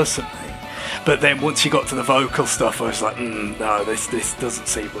personally. But then once you got to the vocal stuff, I was like, no, this doesn't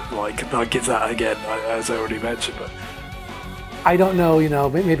seem like it's that again, as I already mentioned. But I don't know,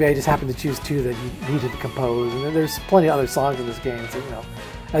 maybe I just happened to choose two that he needed to compose, and there's plenty of other songs in this game, so,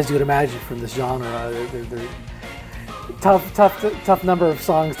 as you would imagine from this genre, they're tough number of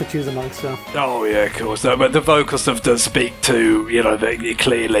songs to choose amongst. So. Oh yeah, of course. No, but the vocal stuff does speak to,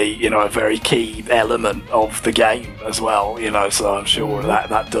 clearly, a very key element of the game as well, so I'm sure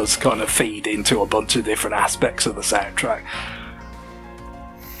that does kind of feed into a bunch of different aspects of the soundtrack.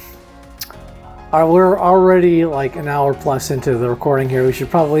 We're already like an hour plus into the recording here. We should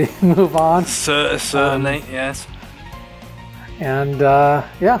probably move on. Certainly, yes. And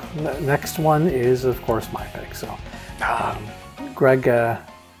next one is, of course, my pick. So, Greg,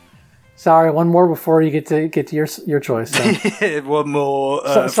 sorry, one more before you get to your choice. So. One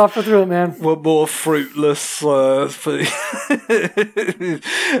more. Suffer through it, man. One more fruitless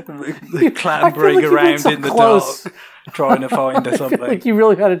clambering around so in the close. Dark. Trying to find something. I feel like you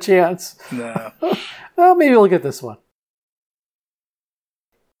really had a chance. No. Well, maybe we'll get this one.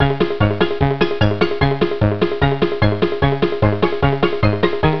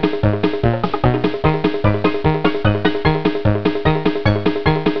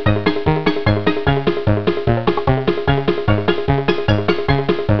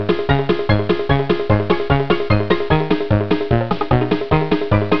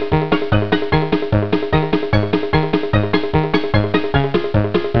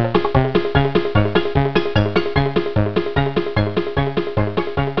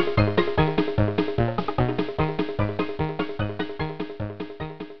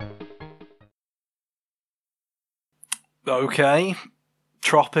 Okay,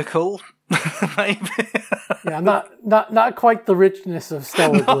 tropical, maybe. Yeah, not quite the richness of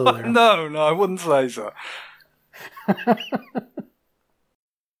Stellar Blue there. No, I wouldn't say so.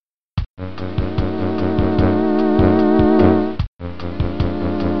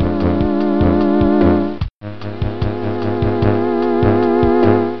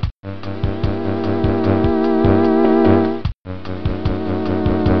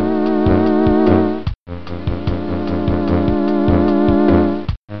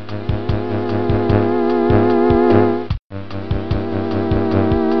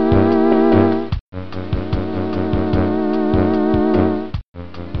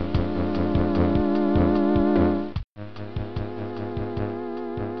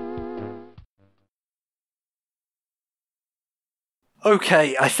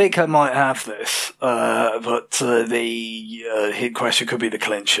 Okay, I think I might have this, but the hit question could be the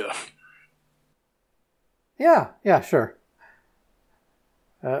clincher. Yeah, sure.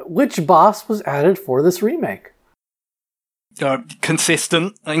 Which boss was added for this remake?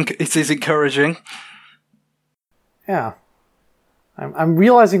 Consistent. It is encouraging. Yeah. I'm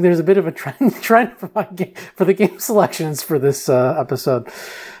realizing there's a bit of a trend for the game selections for this episode.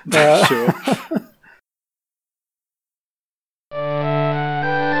 Sure.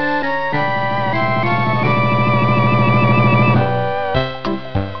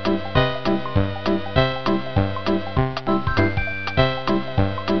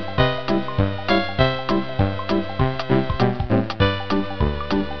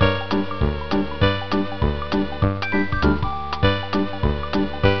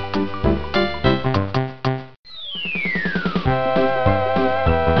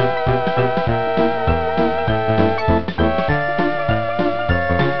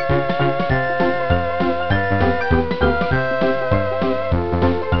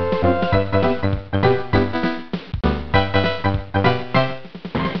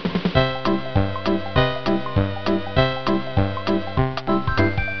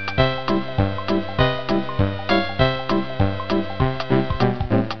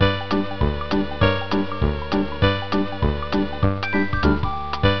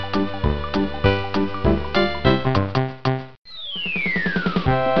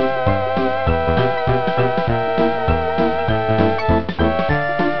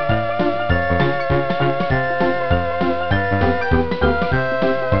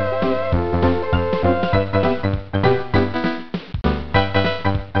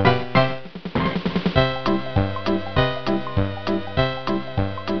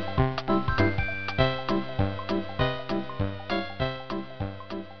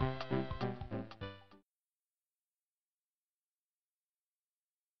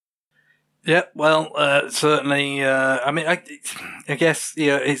 Yeah, well, certainly. I guess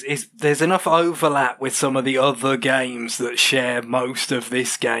there's enough overlap with some of the other games that share most of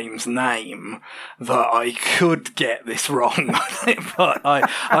this game's name that I could get this wrong. But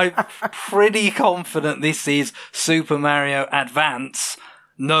I'm pretty confident this is Super Mario Advance.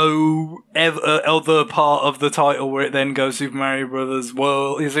 No other part of the title where it then goes Super Mario Brothers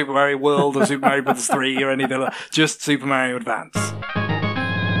World, Super Mario World, or Super Mario Brothers 3 or anything like that. Just Super Mario Advance.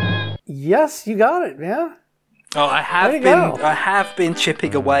 Yes, you got it, yeah. Oh, I have been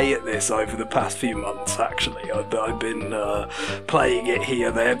chipping away at this over the past few months. Actually, I've been playing it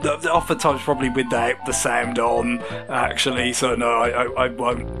here, there, oftentimes probably without the sound on. Actually, so no, I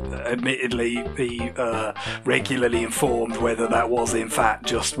won't, admittedly, be regularly informed whether that was in fact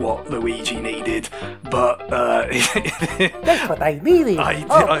just what Luigi needed. But that's what I needed. I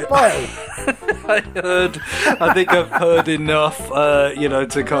think I've heard enough,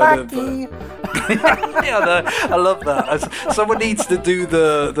 to kind of. Yeah, I love that. Someone needs to do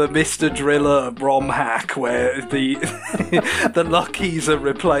the Mr. Driller ROM hack where the the Luckies are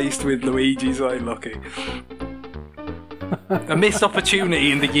replaced with Luigi's own Lucky. A missed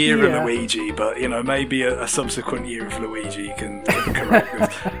opportunity in the year of Luigi, but maybe a subsequent year of Luigi can correct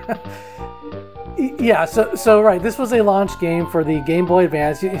this. Yeah, so right, this was a launch game for the Game Boy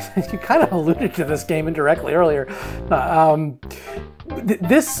Advance. You kind of alluded to this game indirectly earlier.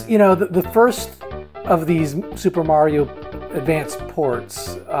 This, the first of these Super Mario Advance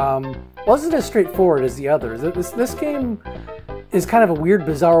ports wasn't as straightforward as the others. This game is kind of a weird,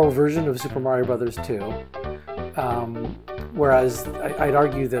 bizarro version of Super Mario Brothers 2. Whereas I'd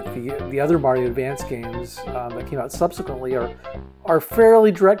argue that the other Mario Advance games that came out subsequently are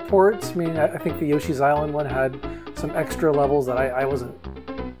fairly direct ports. I mean, I think the Yoshi's Island one had some extra levels that I wasn't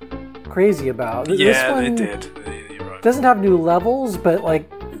crazy about. Yeah, they did. You're right. Doesn't have new levels, but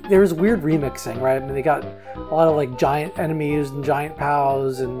there's weird remixing, right? I mean, they got a lot of giant enemies and giant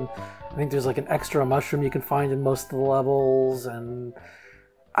POWs, and I think there's an extra mushroom you can find in most of the levels, and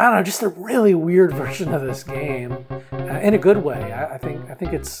I don't know, just a really weird version of this game, in a good way. I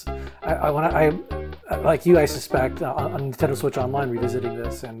think it's when I like you, I suspect on Nintendo Switch Online revisiting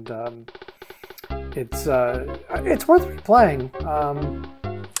this, and it's worth replaying.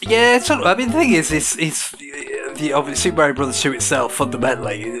 Yeah, the thing is, it's obviously Super Mario Bros. 2 itself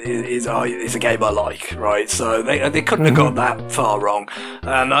fundamentally is a game I like, right? So they couldn't have got that far wrong.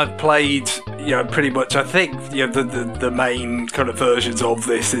 And I've played, pretty much, I think, the main kind of versions of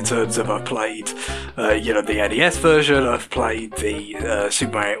this in terms of I've played, the NES version, I've played the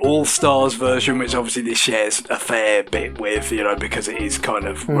Super Mario All-Stars version, which obviously this shares a fair bit with, because it is kind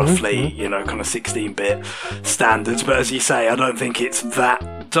of roughly, kind of 16-bit standards. But as you say, I don't think it's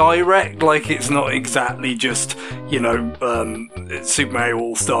that direct. Like, it's not exactly just, Super Mario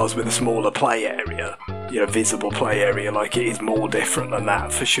All-Stars with a smaller play area, visible play area. Like, it is more different than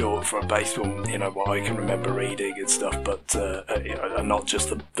that for sure, based on what I can remember reading and stuff. But and not just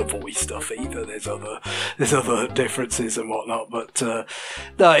the voice stuff either. There's other differences and whatnot. But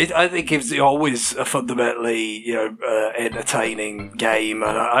no, I think it's always a fundamentally entertaining game.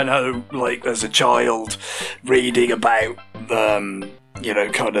 And I know, like, as a child, reading about the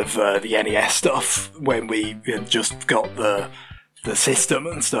NES stuff when we just got the system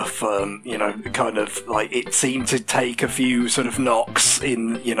and stuff, kind of like it seemed to take a few sort of knocks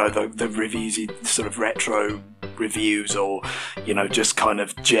in, the reviews, sort of retro reviews, or, just kind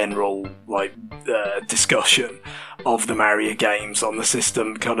of general, like, discussion of the Mario games on the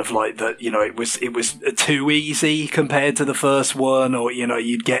system, kind of like that, it was too easy compared to the first one, or,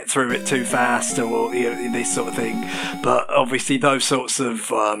 you'd get through it too fast, or, this sort of thing. But obviously those sorts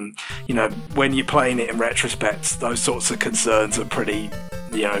of, when you're playing it in retrospect, those sorts of concerns are pretty,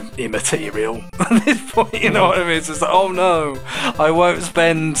 immaterial at this point, what I mean? It's just like, oh no, I won't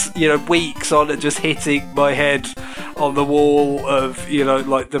spend, weeks on it just hitting my head on the wall of,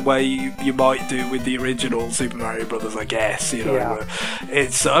 like the way you might do with the original Super Mario Brothers, I guess,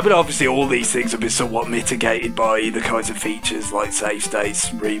 It's, I mean, obviously all these things have been somewhat mitigated by the kinds of features like save states,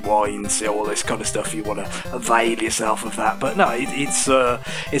 rewinds, all this kind of stuff. You want to avail yourself of that, but no,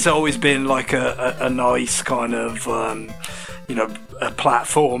 it's always been like a nice kind of, a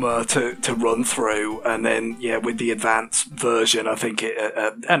platformer to run through, and then with the advanced version, I think it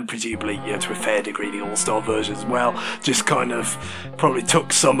and presumably to a fair degree the All-Star version as well, just kind of probably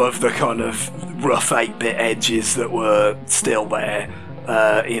took some of the kind of rough 8-bit edges that were still there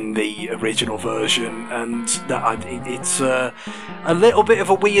in the original version, and that it's a little bit of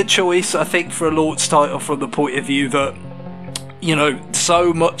a weird choice, I think, for a launch title, from the point of view that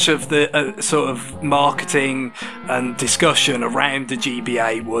so much of the sort of marketing and discussion around the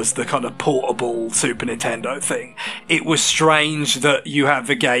GBA was the kind of portable Super Nintendo thing. It was strange that you have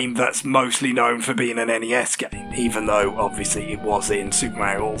a game that's mostly known for being an NES game, even though obviously it was in Super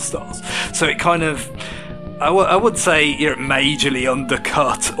Mario All-Stars. So it kind of, I would say, majorly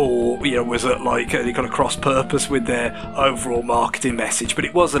undercut, or was it like any kind of cross purpose with their overall marketing message. But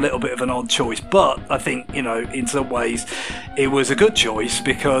it was a little bit of an odd choice. But I think in some ways it was a good choice,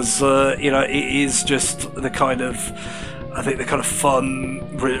 because it is just the kind of, I think, the kind of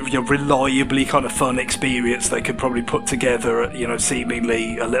fun, reliably kind of fun experience they could probably put together at,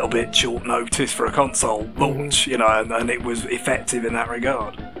 seemingly a little bit short notice for a console launch, and it was effective in that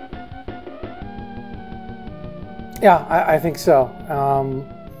regard. Yeah, I think so.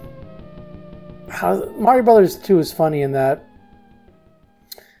 Mario Brothers 2 is funny in that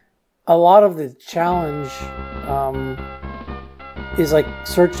a lot of the challenge is like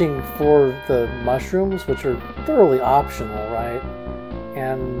searching for the mushrooms, which are thoroughly optional, right?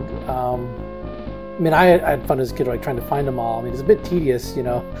 And I had fun as a kid, like trying to find them all. I mean, it's a bit tedious,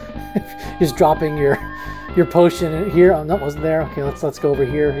 just dropping your potion here. Oh, that wasn't there. Okay, let's go over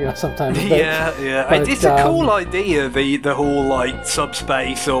here. Sometimes. But, but, it's a cool idea. The whole like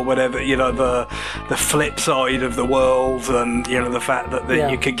subspace or whatever. The flip side of the world, and the fact that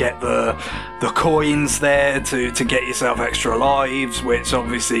you could get the coins there to get yourself extra lives, which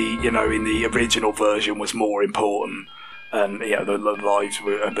obviously in the original version was more important. And the lives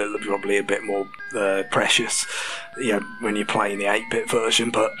were probably a bit more precious, when you're playing the 8-bit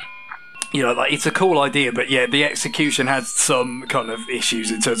version. But like, it's a cool idea, but the execution has some kind of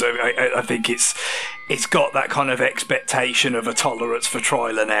issues in terms of, I think it's got that kind of expectation of a tolerance for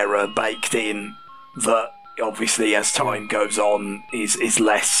trial and error baked in, that obviously as time goes on is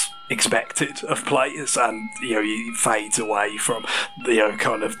less expected of players, and it fades away from the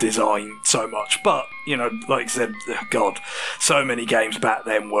kind of design so much. But like I said, God, so many games back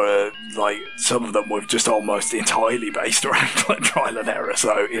then were like, some of them were just almost entirely based around like trial and error,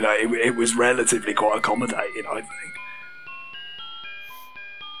 so it was relatively quite accommodating, I think.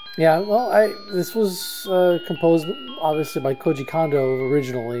 Yeah, well, this was composed obviously by Koji Kondo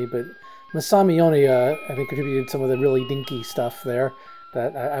originally, but Masami Yone I think contributed some of the really dinky stuff there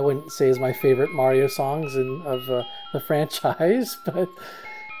that I wouldn't say is my favorite Mario songs of the franchise, but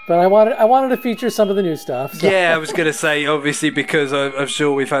I wanted to feature some of the new stuff. So. Yeah, I was going to say, obviously, because I'm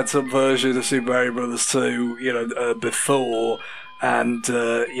sure we've had some versions of Super Mario Bros. 2, before, and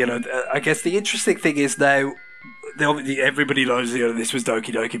I guess the interesting thing is now, everybody knows this was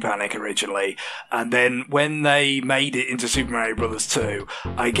Doki Doki Panic originally, and then when they made it into Super Mario Bros. 2,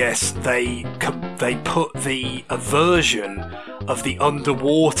 I guess they put a version of the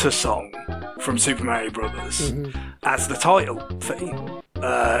underwater song from Super Mario Bros. As the title theme.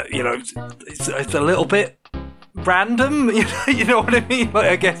 it's a little bit random, you know what I mean? Like,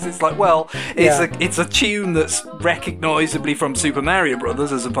 I guess it's like, well, it's a tune that's recognisably from Super Mario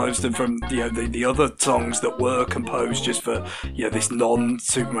Brothers, as opposed to from the other songs that were composed just for this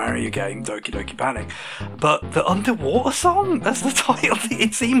non-Super Mario game, Doki Doki Panic. But the underwater song as the title,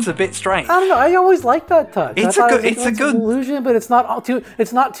 it seems a bit strange. I don't know. I always like that touch. It's a good illusion, but it's not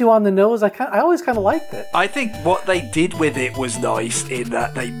too on the nose. I always kind of liked it. I think what they did with it was nice in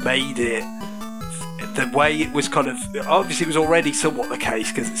that they made it. The way it was kind of, obviously it was already somewhat the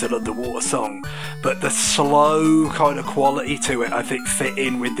case because it's an underwater song, but the slow kind of quality to it, I think, fit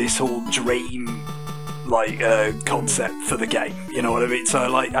in with this whole dream concept for the game, you know what I mean? So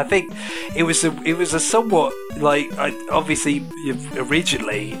like, I think it was a somewhat obviously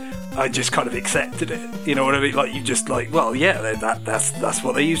originally I just kind of accepted it, you know what I mean? Like, you just like, well, yeah, that's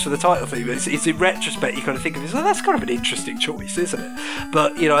what they use for the title theme. It's in retrospect you kind of think of it as, well, that's kind of an interesting choice, isn't it?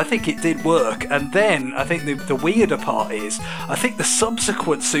 But I think it did work. And then I think the weirder part is, I think the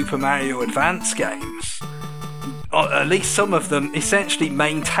subsequent Super Mario Advance games, or at least some of them, essentially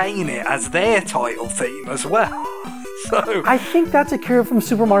maintain it as their title theme as well. So I think that's a cure from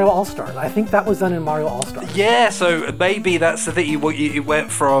Super Mario All-Stars. I think that was done in Mario All-Stars. Yeah, so maybe that's the thing. You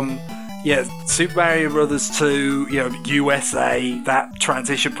went from Super Mario Brothers to USA, that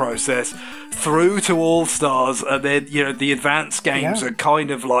transition process, through to All-Stars, and then the advanced games are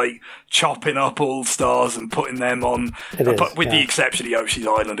kind of like chopping up All-Stars and putting them on, the exception of Yoshi's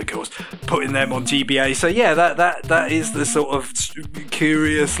Island, of course, putting them on GBA. So that is the sort of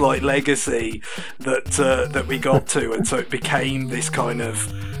curious legacy that we got to, and so it became this kind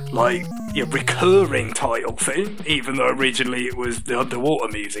of recurring title theme, even though originally it was the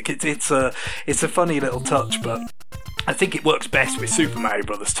underwater music. It's a funny little touch, but I think it works best with Super Mario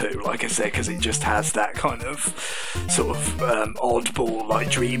Brothers 2, like I said, because it just has that kind of sort of oddball,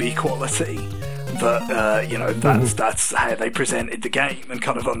 dreamy quality. But that's how they presented the game, and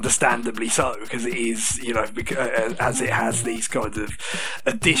kind of understandably so, because it is, as it has these kind of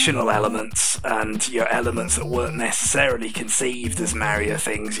additional elements and elements that weren't necessarily conceived as Mario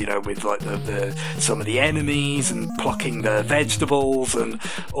things, with like the some of the enemies and plucking the vegetables and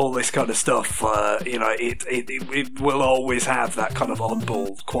all this kind of stuff. It will always have that kind of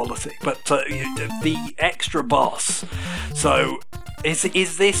oddball quality. But the extra boss, so.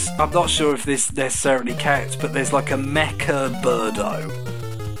 Is this? I'm not sure if this necessarily counts, but there's like a mecha Birdo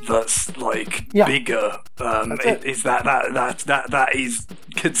that's bigger. Is that is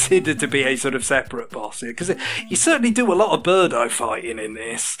considered to be a sort of separate boss here? Because you certainly do a lot of Birdo fighting in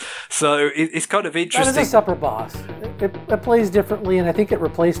this, so it's kind of interesting. That is a separate boss. It plays differently, and I think it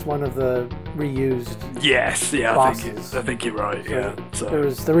replaced one of the reused. Yes, yeah, bosses. I think you're right. So there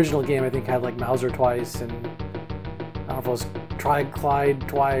was the original game. I think had Mauser twice, and I don't know if it was Clyde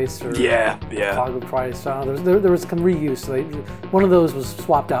twice or Clyde twice. I don't know. There was some reuse. So one of those was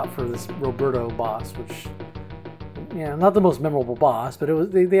swapped out for this Roberto boss, which not the most memorable boss, but it was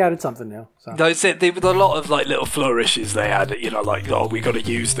they added something new. So. No, it's there were a lot of little flourishes they added. We got to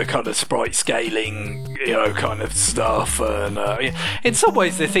use the kind of sprite scaling, kind of stuff, and in some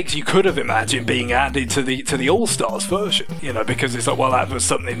ways they're things you could have imagined being added to the All Stars version. Because it's like, well, that was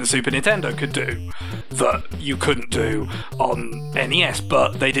something the Super Nintendo could do that you couldn't do on NES,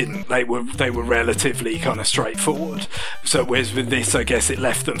 but they didn't. They were relatively kind of straightforward. So whereas with this, I guess it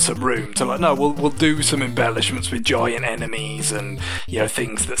left them some room to no, we'll do some embellishments with giant enemies and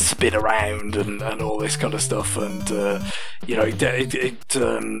things that spin around and all this kind of stuff, and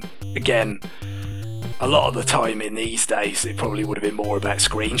again, a lot of the time in these days it probably would have been more about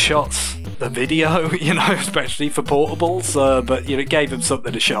screenshots than video, especially for portables, but it gave them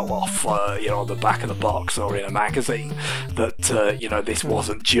something to show off on the back of the box or in a magazine that this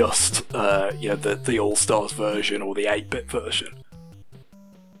wasn't just the All-Stars version or the 8-bit version.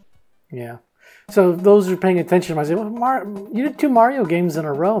 Yeah. So those who are paying attention might say, well, you did 2 Mario games in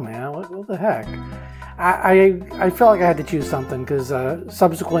a row, man. What the heck? I felt like I had to choose something because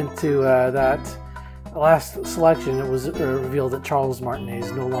subsequent to that last selection, it was revealed that Charles Martinet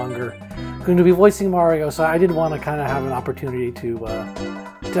is no longer going to be voicing Mario. So I did want to kind of have an opportunity to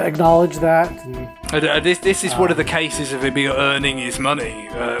acknowledge that. And, this is one of the cases of him earning his money,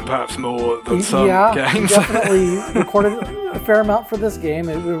 perhaps more than some games. Yeah, definitely recorded a fair amount for this game.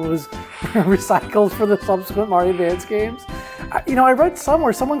 It was recycled for the subsequent Mario Advance games. I read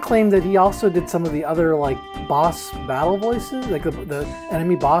somewhere someone claimed that he also did some of the other boss battle voices, the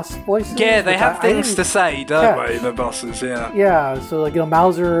enemy boss voices. Yeah, they have things to say, don't they? The bosses, yeah. Yeah, so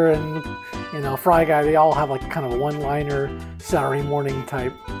Mauser and Fry Guy, they all have kind of a one-liner Saturday morning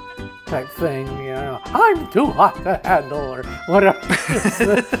type type thing. You know, I'm too hot to handle, or whatever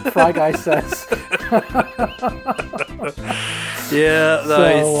Fry Guy says. Yeah,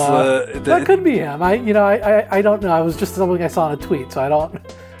 that could be him. I don't know. I was just something I saw in a tweet, so I don't,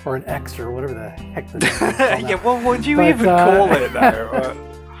 or an X or whatever the heck. Yeah, well, what do you even call it now?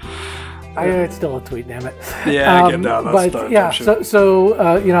 It's still a tweet, damn it. Yeah, I get that. That's but yeah, sure.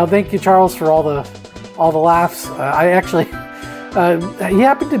 so thank you, Charles, for all the laughs. I actually, he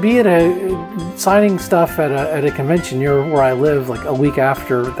happened to be at a signing stuff at a convention near where I live, like a week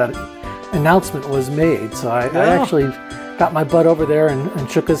after that announcement was made. So I actually got my butt over there and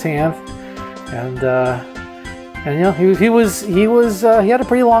shook his hand, and he had a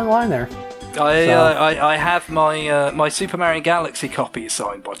pretty long line there. I have my Super Mario Galaxy copy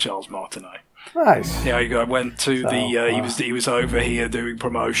signed by Charles Martinet. Nice. Yeah, I went to he was over here doing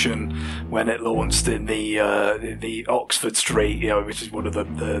promotion when it launched in the Oxford Street, which is one of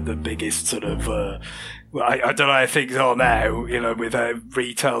the biggest sort of. I don't know how things are now, with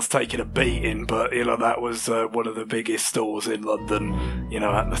retail's taking a beating, but that was one of the biggest stores in London,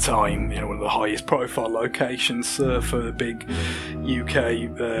 at the time, one of the highest profile locations for the big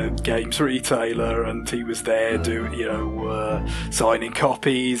UK games retailer, and he was there doing, signing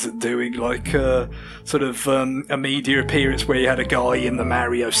copies and doing like sort of a media appearance where he had a guy in the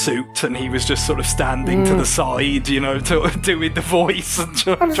Mario suit, and he was just sort of standing to the side, doing the voice and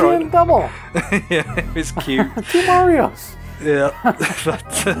trying. Double. Yeah. It's cute. 2 Marios. Yeah,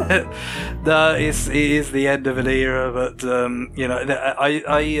 but no, it is the end of an era. But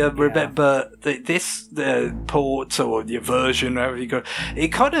I remember this port or your version, however you go, it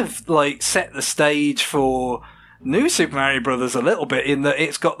kind of like set the stage for New Super Mario Brothers a little bit in that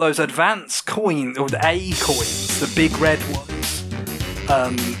it's got those advanced coins, or the A coins, the big red ones.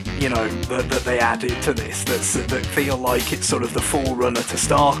 That they added to this that feel like it's sort of the forerunner to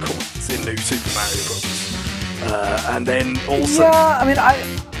Star Coins in New Super Mario Bros. And then also, yeah, I mean,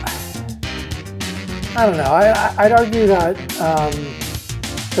 I don't know. I'd argue that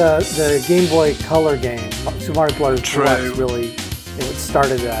the Game Boy Color game, Super Mario Bros. Deluxe, really it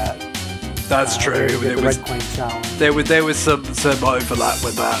started that. That's true. The Red Coin Challenge. There was some overlap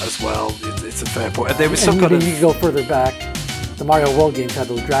with that as well. It's a fair point. And there was some kind of. You could go further back. The Mario World games had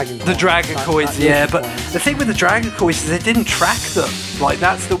those Dragon Coins. The Dragon Coins, yeah, but the thing with the Dragon Coins is they didn't track them. Like,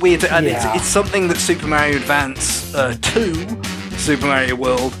 that's the weird thing. And it's something that Super Mario Advance 2, Super Mario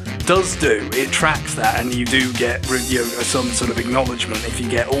World, does do. It tracks that, and you do get some sort of acknowledgement if you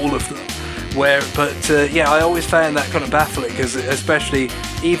get all of them. I always found that kind of baffling, because especially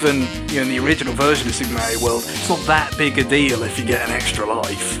even in the original version of Super Mario World, it's not that big a deal if you get an extra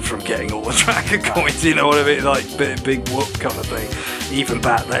life from getting all the Dragon Coins, you know what I mean? Like big whoop kind of thing, even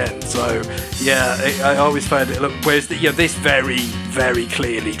back then. So yeah, I always found it. Look, whereas this very, very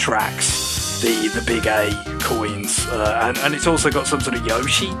clearly tracks the big A coins, and it's also got some sort of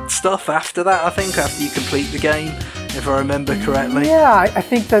Yoshi stuff after that. I think after you complete the game, if I remember correctly. Yeah, I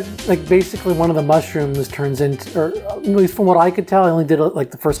think that like basically one of the mushrooms turns into, or at least from what I could tell, I only did like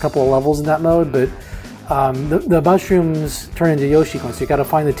the first couple of levels in that mode, but the mushrooms turn into Yoshi coins. So you got to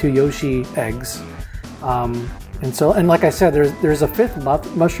find the 2 Yoshi eggs, and like I said, there's a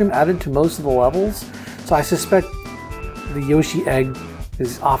 5th mushroom added to most of the levels. So I suspect the Yoshi egg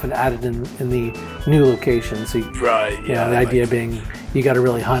is often added in the new location. So the idea being you got to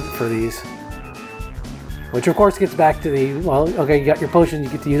really hunt for these. Which of course gets back to you got your potion, you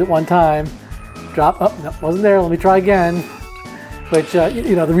get to use it one time. Drop, no, wasn't there, let me try again. Which,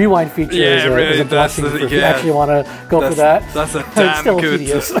 the rewind feature is a blessing if you actually want to go for that. That's a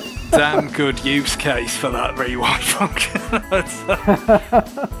damn good use case for that rewind function.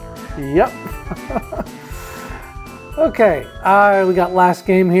 Yep. Okay, we got last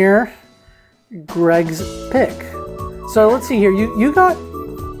game here. Greg's pick. So let's see here, you got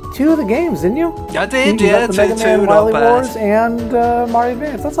 2 of the games, didn't you? I did, you yeah. got the Mega Man Wily Wars and Mario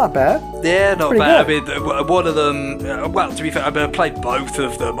Advance. That's not bad. Yeah, not bad. Good. I mean, one of them, to be fair, I played both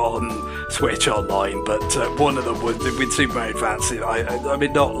of them on Switch Online, but one of them was with Super Mario Advance. I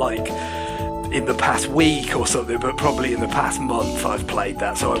mean, not like in the past week or something, but probably in the past month I've played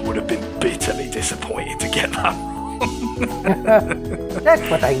that, so I would have been bitterly disappointed to get that wrong. That's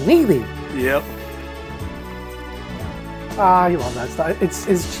what I needed. Yep. I love that stuff. It's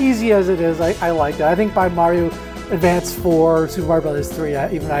as cheesy as it is. I like it. I think by Mario Advance 4, Super Mario Bros. 3,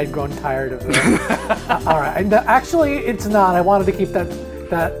 even I'd grown tired of it. All right. Actually, it's not. I wanted to keep that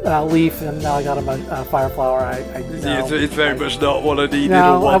leaf, and now I got him a fire flower. It's very much not what I needed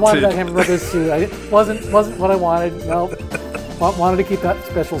or wanted. I wanted that Hammer Brothers suit. It wasn't what I wanted. No. Wanted to keep that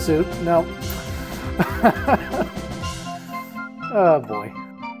special suit. No. Oh, boy.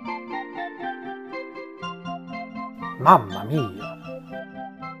 Mamma mia.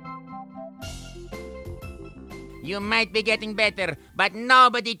 You might be getting better, but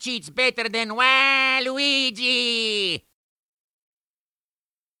nobody cheats better than Waluigi!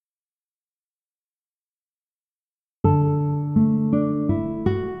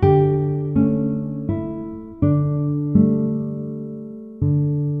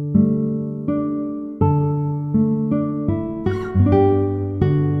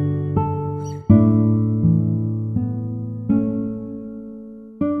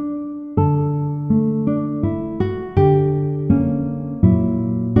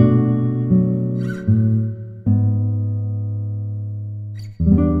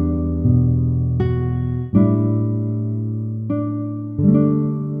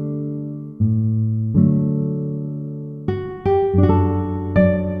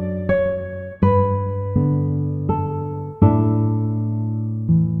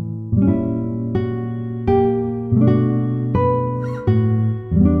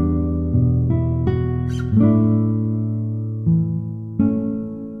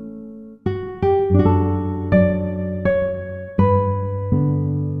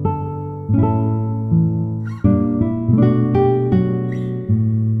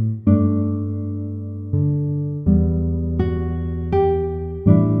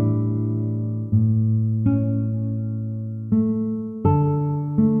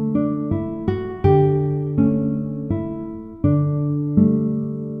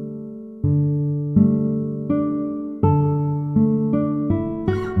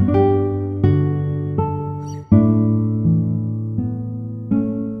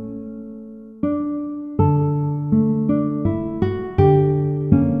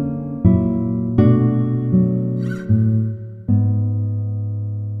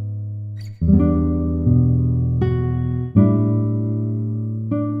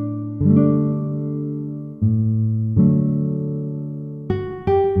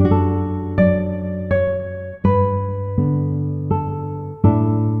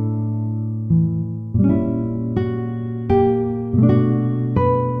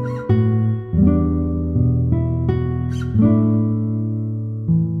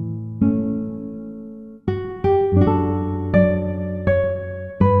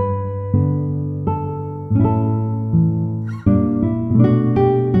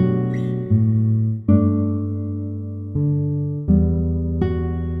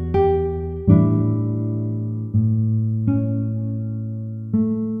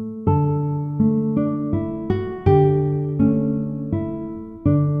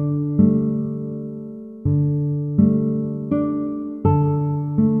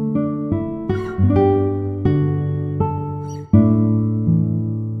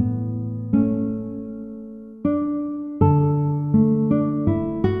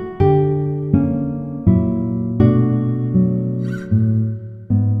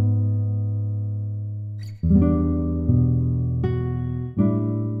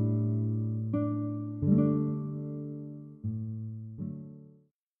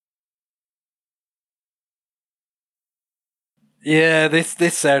 Yeah, this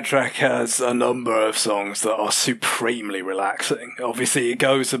soundtrack has a number of songs that are supremely relaxing. Obviously, it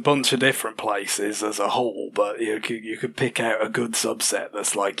goes a bunch of different places as a whole, but you could pick out a good subset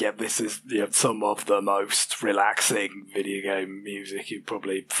that's like, yeah, this is some of the most relaxing video game music you'd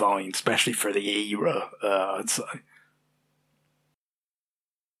probably find, especially for the era, I'd say.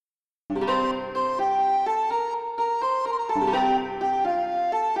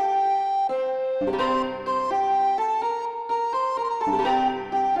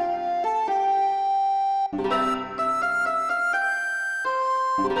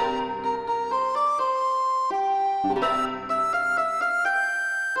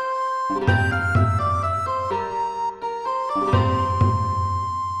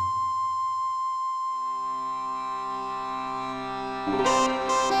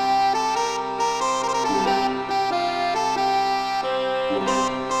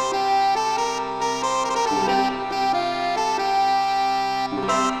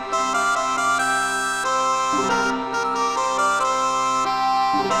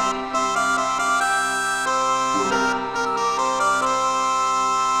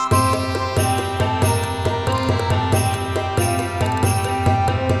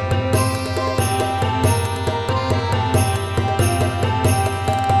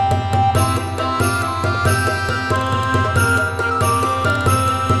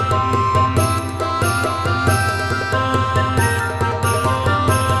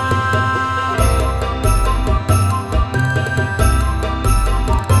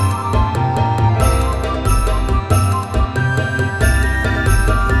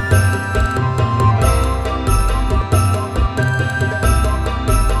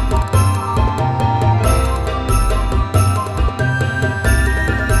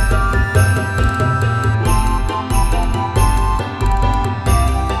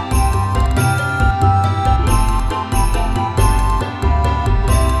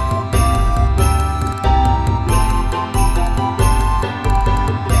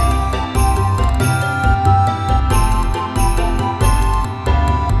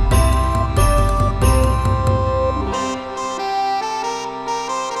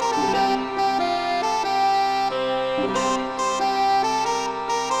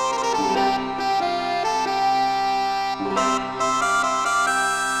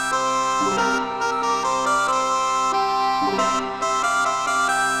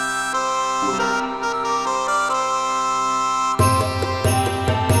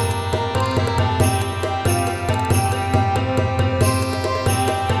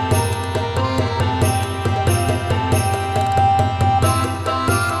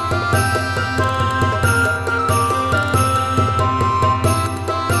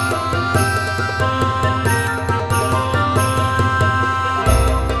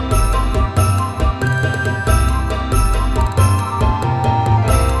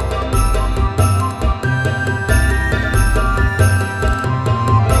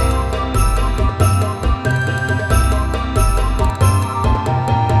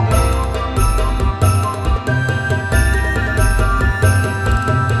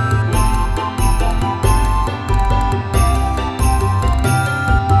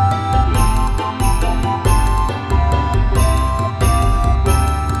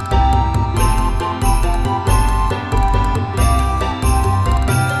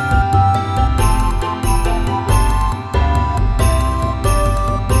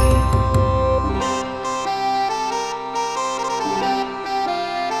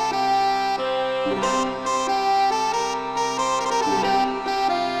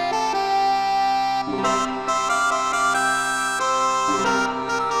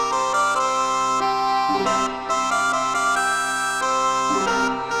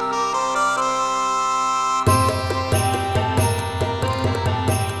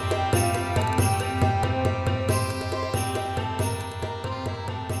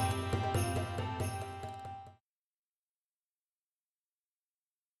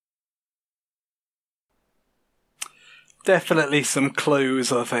 definitely some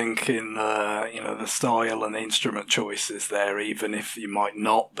clues, I think, in the style and the instrument choices there, even if you might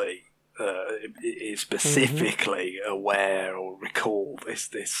not be specifically aware or recall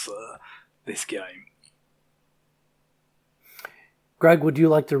this game. Greg, would you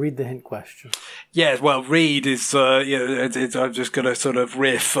like to read the hint question? Yeah, well, read is, I'm just going to sort of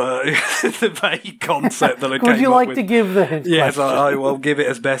riff the vague concept that I came up with. Would you like to give the hint Yes, question? I will give it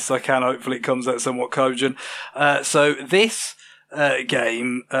as best I can. Hopefully it comes out somewhat cogent. So this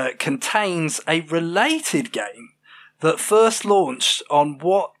game contains a related game that first launched on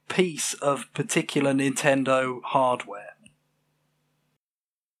what piece of particular Nintendo hardware?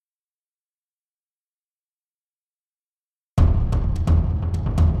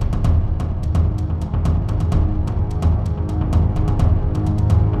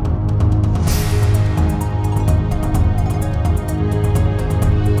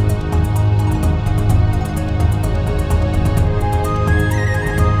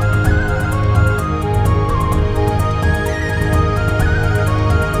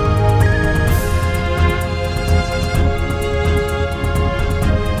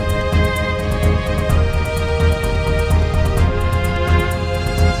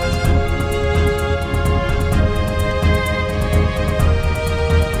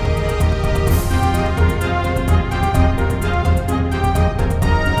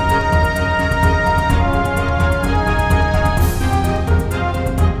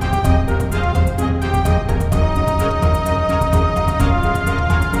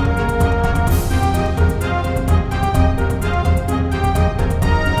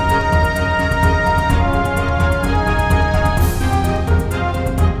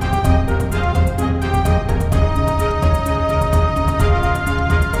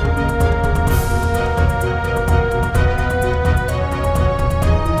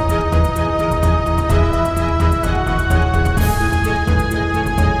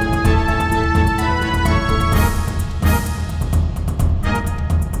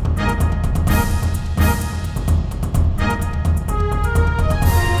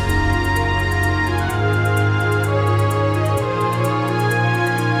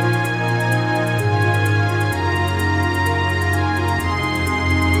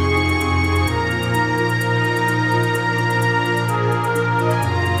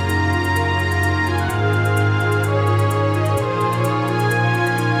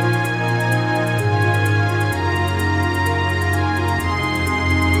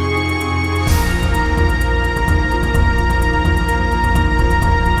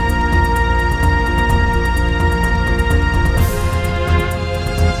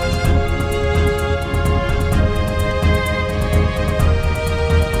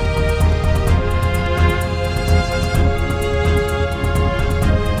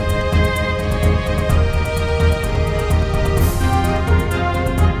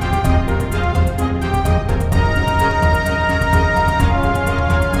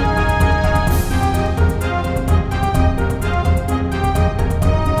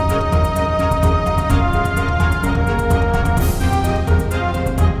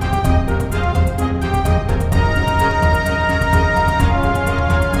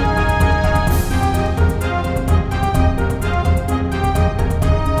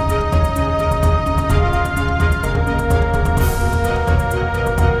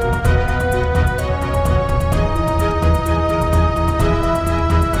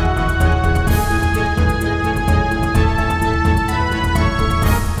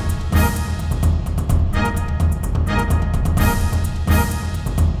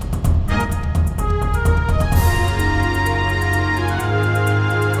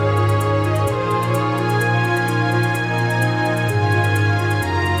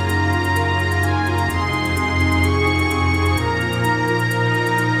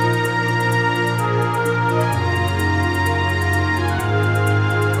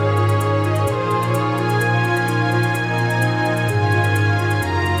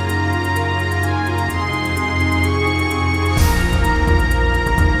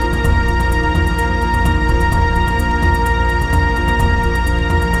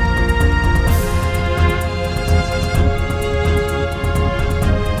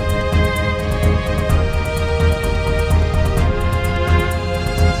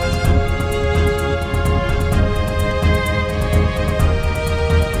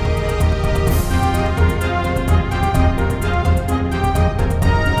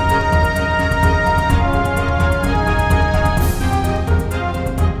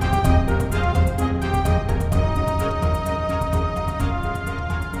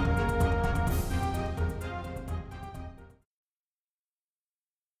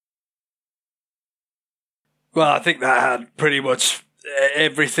 Well, I think that had pretty much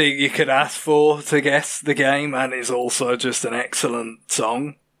everything you could ask for to guess the game, and it's also just an excellent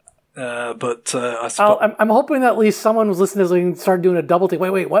song. I'm hoping that at least someone was listening to this and started doing a double take.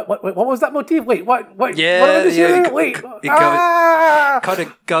 Wait, what was that motif? Wait, what? Yeah, it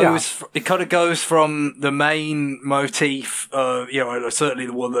kind of goes from the main motif, certainly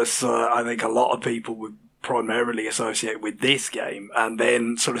the one that's I think a lot of people would primarily associate with this game, and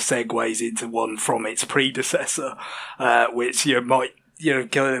then sort of segues into one from its predecessor, which might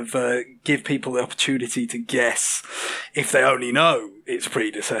kind of give people the opportunity to guess if they only know its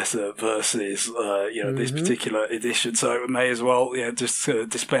predecessor versus this particular edition. So it may as well just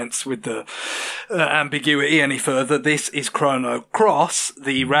dispense with the ambiguity any further. This is Chrono Cross,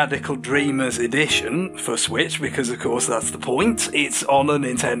 the Radical Dreamers edition for Switch, because of course that's the point. It's on a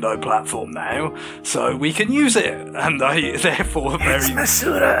Nintendo platform now, so we can use it, and therefore it's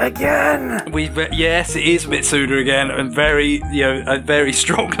Mitsuda again. Yes, it is Mitsuda again, and very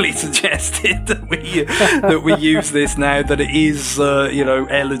strongly suggested that we use this now that it is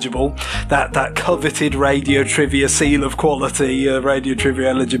eligible. That coveted Radio Trivia seal of quality, Radio Trivia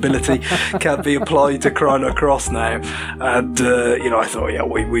eligibility, can be applied to Chrono Cross now. And I thought,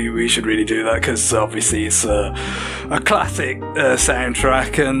 we should really do that, because obviously it's a classic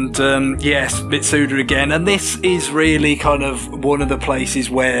soundtrack. And yes, Mitsuda again. And this is really kind of one of the places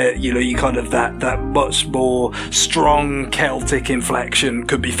where you kind of that much more strong Celtic inflection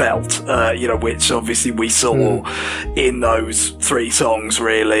could be felt, which obviously we saw in those three songs,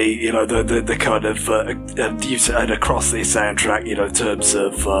 really, the kind of use it across this soundtrack, in terms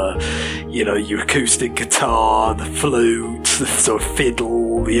of, your acoustic guitar, the flute, the sort of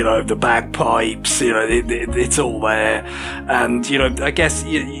fiddle, the bagpipes, it's all there. And, I guess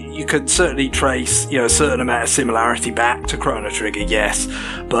you could certainly trace, a certain amount of similarity back to Chrono Trigger, yes,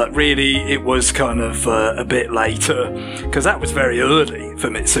 but really it was kind of a bit later, because that was very early for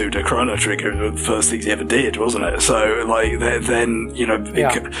Mitsuda. Chrono Trigger, the first things he ever did, wasn't it? So, then,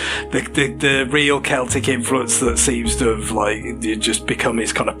 the real Celtic influence that seems to have, just become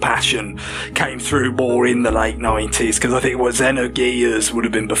his kind of passion came through more in the late 90s, because I think Xenogears would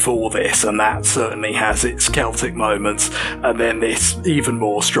have been before this, and that certainly has its Celtic moments, and then this even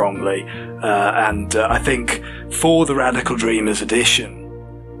more strongly. I think for the Radical Dreamers edition,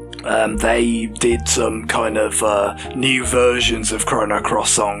 they did some kind of new versions of Chrono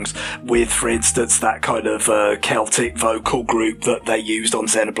Cross songs with, for instance, that kind of Celtic vocal group that they used on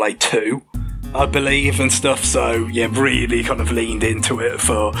Xenoblade 2, I believe, and stuff. So really kind of leaned into it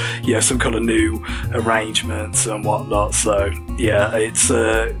for some kind of new arrangements and whatnot. So it's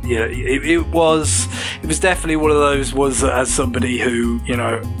it was definitely one of those, as somebody who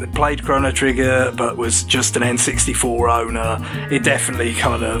played Chrono Trigger but was just an N64 owner, it definitely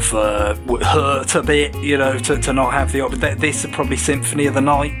kind of hurt a bit to not have the option. This is probably Symphony of the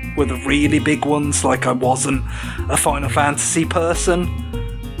Night were the really big ones. Like, I wasn't a Final Fantasy person,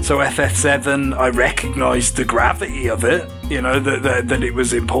 so FF7, I recognised the gravity of it, that it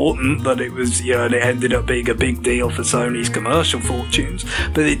was important, that it was, and it ended up being a big deal for Sony's commercial fortunes,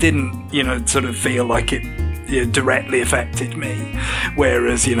 but it didn't, sort of feel like it directly affected me.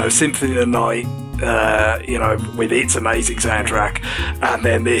 Whereas, Symphony of the Night, with its amazing soundtrack, and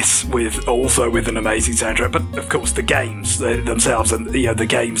then this with an amazing soundtrack, but of course the games themselves, and the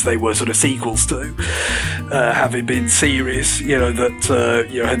games they were sort of sequels to, having been series that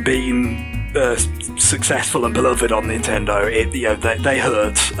had been successful and beloved on Nintendo, they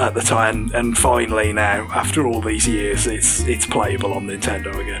hurt at the time, and finally now, after all these years, it's playable on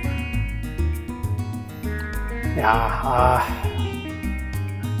Nintendo again.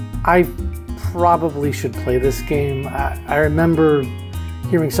 I probably should play this game. I remember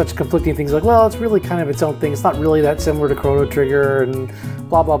hearing such conflicting things, like, well, it's really kind of its own thing. It's not really that similar to Chrono Trigger and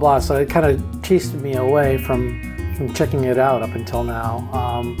blah, blah, blah. So it kind of chased me away from checking it out up until now.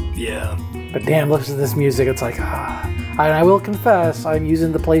 But damn, listen to this music. It's like, I will confess, I'm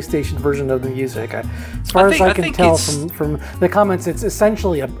using the PlayStation version of the music. As far as I can tell from the comments, it's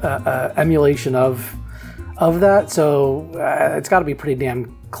essentially a emulation of that. So it's got to be pretty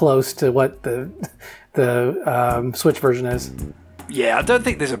damn close to what the Switch version is. Yeah, I don't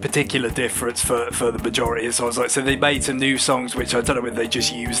think there's a particular difference for the majority of songs. So they made some new songs, which I don't know whether they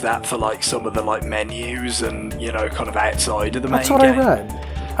just use that for some of the menus and kind of outside of the main game. That's what I read.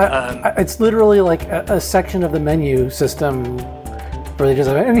 It's literally like a section of the menu system where they just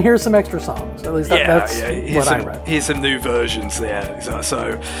have, and here's some extra songs. At least that's what I read. Here's some new versions,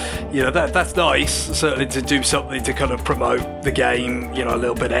 So, that's nice, certainly, to do something to kind of promote the game, a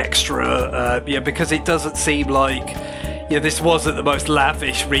little bit extra. Because it doesn't seem like, this wasn't the most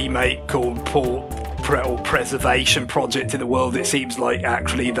lavish remake or port preservation project in the world. It seems like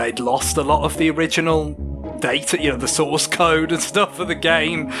actually they'd lost a lot of the original data, the source code and stuff for the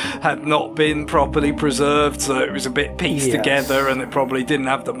game had not been properly preserved, so it was a bit pieced together, and it probably didn't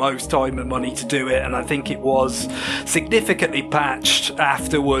have the most time and money to do it. And I think it was significantly patched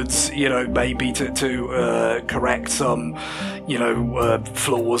afterwards, maybe to correct some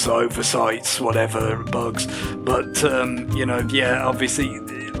flaws, oversights, whatever, bugs. But obviously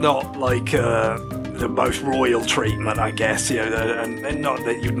not like the most royal treatment, I guess, and not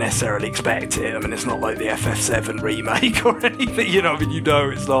that you'd necessarily expect it. I mean, it's not like the FF7 remake or anything,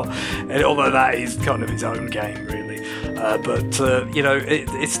 it's not, although that is kind of its own game, really.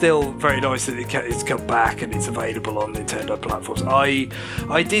 It's still very nice that it's come back and it's available on Nintendo platforms.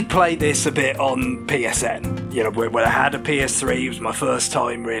 I did play this a bit on PSN, when I had a PS3. It was my first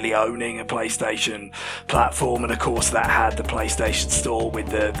time really owning a PlayStation platform, and of course that had the PlayStation Store with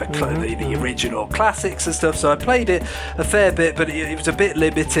the original classics and stuff. So I played it a fair bit, but it was a bit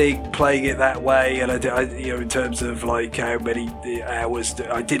limiting playing it that way. And I in terms of like how many hours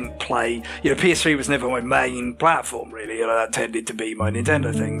I didn't play. PS3 was never my main platform, really. That tended to be my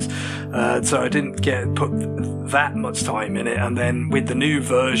Nintendo things, so I didn't put that much time in it. And then with the new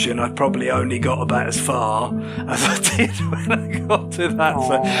version, I probably only got about as far as I did when I got to that.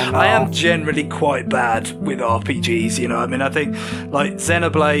 I am generally quite bad with RPGs. I think like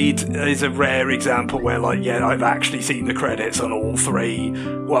Xenoblade is a rare example where I've actually seen the credits on all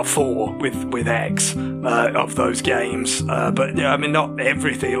 4 with X of those games, but not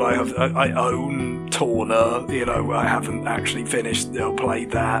everything. I own Torna, I haven't actually finished or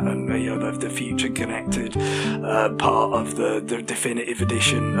played that, and the Future Connected part of the definitive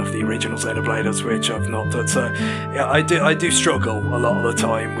edition of the original Xenoblade on Switch I've not done. So I do struggle a lot of the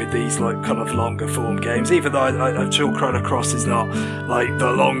time with these kind of longer form games, even though I'm sure Chrono Cross is not like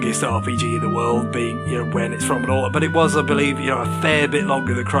the longest RPG in the world, being when it's from an author, but it was, I believe, a fair bit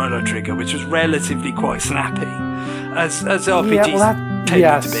longer than Chrono Trigger, which was relatively quite snappy as RPGs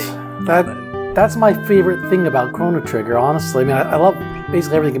tend to be. That's my favorite thing about Chrono Trigger, honestly. I mean, I love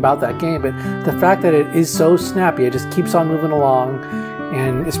basically everything about that game, but the fact that it is so snappy, it just keeps on moving along,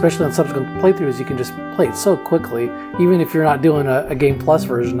 and especially on subsequent playthroughs, you can just play it so quickly, even if you're not doing a Game Plus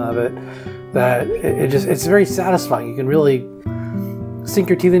version of it, that it's very satisfying. You can really sink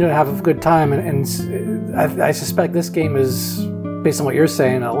your teeth into it and have a good time, and I suspect this game is, based on what you're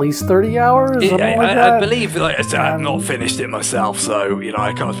saying, at least 30 hours? I believe, I've not finished it myself, so,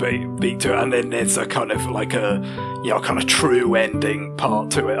 I can't speak to it. And then there's a kind of like a, kind of true ending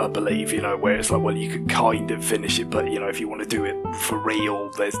part to it, I believe, where it's like, well, you could kind of finish it, but, if you want to do it for real,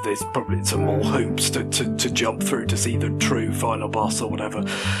 there's probably some more hoops to jump through to see the true final boss or whatever.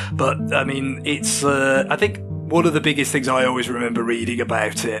 But, I mean, it's, I think, one of the biggest things I always remember reading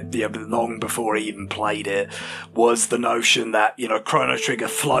about it, long before I even played it, was the notion that, Chrono Trigger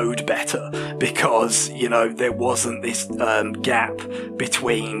flowed better because, there wasn't this gap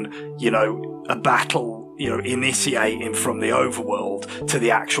between, a battle, initiating from the overworld to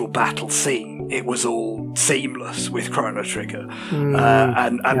the actual battle scene. It was all seamless with Chrono Trigger.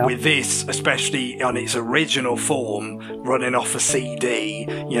 And with this, especially on its original form, running off a CD,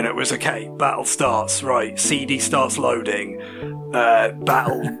 it was okay, battle starts, right, CD starts loading,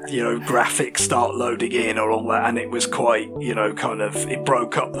 battle, graphics start loading in or all that, and it was quite, it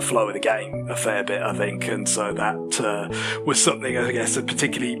broke up the flow of the game a fair bit, I think, and so that was something, I guess, that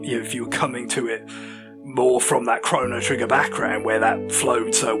particularly, if you were coming to it more from that Chrono Trigger background where that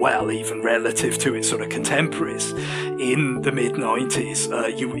flowed so well, even relative to its sort of contemporaries in the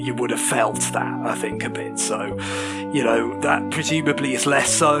mid-90s, you would have felt that, I think, a bit. So, that presumably is less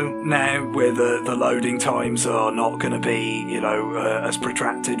so now, where the loading times are not going to be, as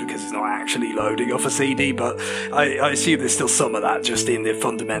protracted because it's not actually loading off a CD, but I assume there's still some of that just in the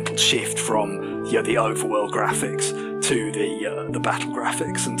fundamental shift from, the overworld graphics to the battle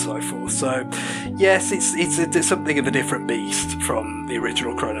graphics and so forth. So, yes, it's something of a different beast from the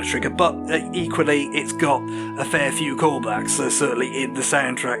original Chrono Trigger, but equally it's got a fair few callbacks. So certainly in the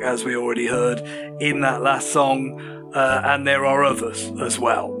soundtrack, as we already heard, in that last song, and there are others as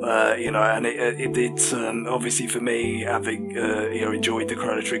well, and it's obviously for me, having enjoyed the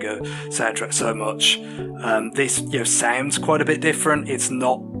Chrono Trigger soundtrack so much, this sounds quite a bit different. It's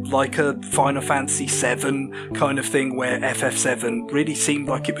not like a Final Fantasy VII kind of thing where FF7 really seemed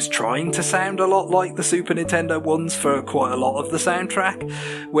like it was trying to sound a lot like the Super Nintendo ones for quite a lot of the soundtrack,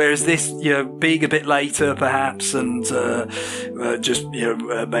 whereas this, being a bit later perhaps, and just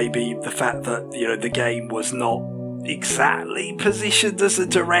maybe the fact that the game was not exactly positioned as a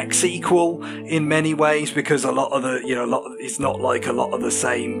direct sequel in many ways, because a lot of it's not like a lot of the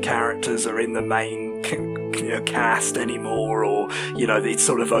same characters are in the main cast anymore, or it's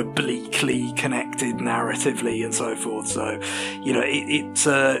sort of obliquely connected narratively and so forth. So it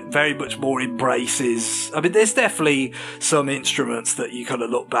very much more embraces. I mean, there's definitely some instruments that you kind of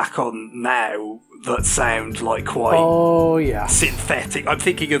look back on now that sound like quite synthetic. I'm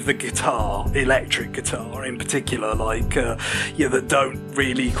thinking of the guitar, electric guitar in particular, that don't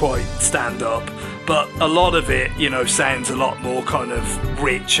really quite stand up. But a lot of it, sounds a lot more kind of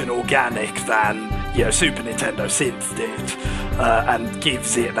rich and organic than Super Nintendo synth did, and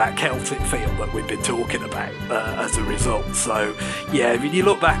gives it that Celtic feel that we've been talking about as a result. So when you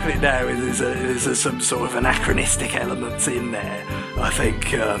look back at it now, there's some sort of anachronistic elements in there. I think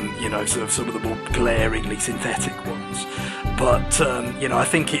sort of some of the more glaringly synthetic ones. But I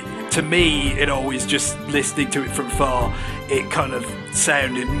think to me, it always, just listening to it from far, it kind of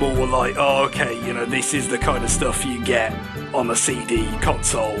sounded more like, this is the kind of stuff you get on a CD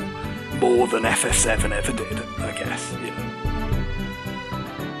console, more than FF7 ever did, I guess.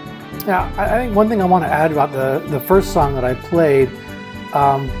 Yeah, I think one thing I want to add about the first song that I played,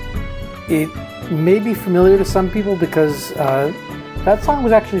 it may be familiar to some people because that song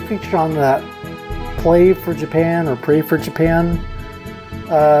was actually featured on that Play for Japan or Pray for Japan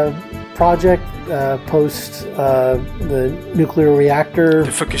project post the nuclear reactor, the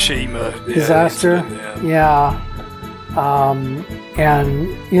Fukushima disaster. And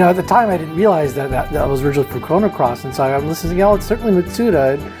at the time I didn't realize that was originally from Chrono Cross, and so I'm listening. It's certainly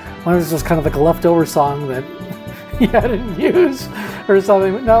Mitsuda. One of just kind of like a leftover song that he hadn't used or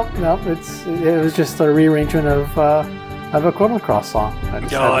something. But no, it was just a rearrangement of a Chrono Cross song.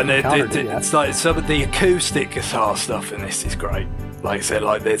 It's like some of the acoustic guitar stuff in this is great. Like I said,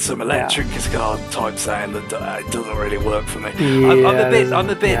 there's some electric guitar type sound that doesn't really work for me. I'm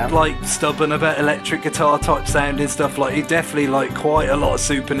a bit stubborn about electric guitar type sound and stuff. It definitely quite a lot of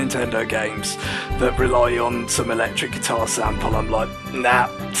Super Nintendo games that rely on some electric guitar sample. I'm like, nah,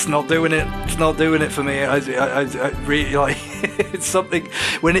 it's not doing it. It's not doing it for me. I really it's something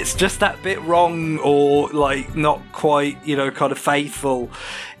when it's just that bit wrong or not quite kind of faithful.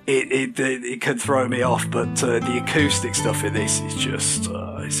 It can throw me off, but the acoustic stuff in this is just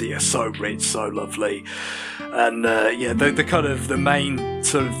so rich, so lovely, and the kind of the main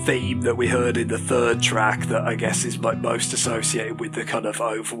sort of theme that we heard in the third track that I guess is most associated with the kind of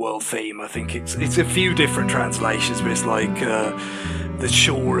overworld theme. I think it's a few different translations, but it's the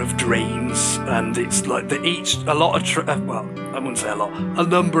Shore of Dreams, and it's a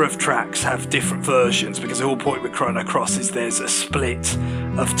number of tracks have different versions, because the whole point with Chrono Cross is there's a split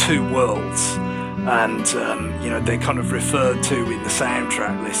of two worlds, and they're kind of referred to in the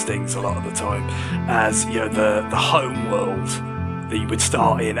soundtrack listings a lot of the time as the home world that you would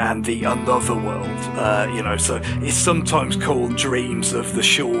start in and the another world, so it's sometimes called Dreams of the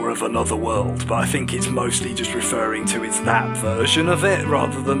Shore of Another World, but I think it's mostly just referring to it's that version of it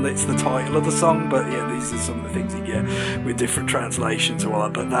rather than it's the title of the song. But these are some of the things you get with different translations or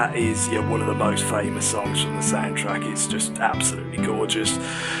what, but that is one of the most famous songs from the soundtrack. It's just absolutely gorgeous,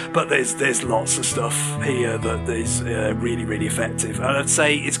 but there's lots of stuff here that is really, really effective, and I'd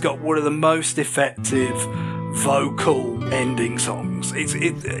say it's got one of the most effective vocal ending songs.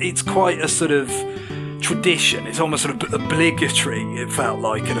 It's quite a sort of tradition. It's almost sort of obligatory, it felt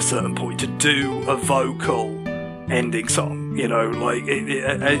like at a certain point, to do a vocal ending song.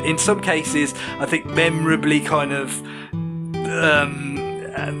 In some cases I think memorably kind of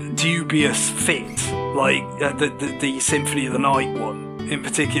dubious fit, the Symphony of the Night one in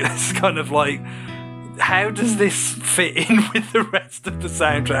particular. It's kind of how does this fit in with the rest of the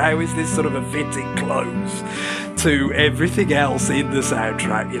soundtrack? How is this sort of a fitting close to everything else in the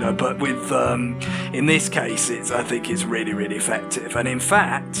soundtrack? But with in this case, I think it's really, really effective. And in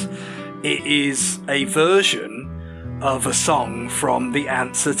fact, it is a version of a song from the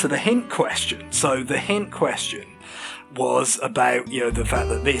answer to the hint question. So the hint question was about the fact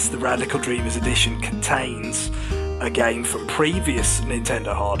that the Radical Dreamers edition contains a game from previous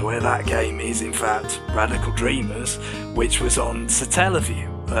Nintendo hardware. That game is in fact Radical Dreamers, which was on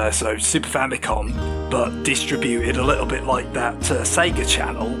Satellaview, so Super Famicom, but distributed a little bit like that Sega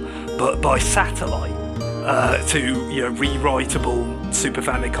channel, but by satellite to rewritable Super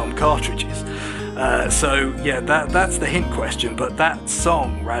Famicom cartridges. That's the hint question. But that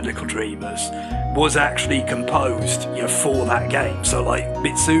song, Radical Dreamers, was actually composed for that game. So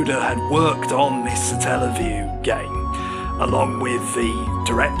Mitsuda had worked on this Satellaview game along with the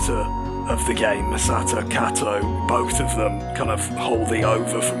director of the game, Masato Kato. Both of them kind of holding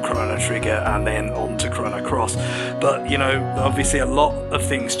over from Chrono Trigger and then on to Chrono Cross. But obviously a lot of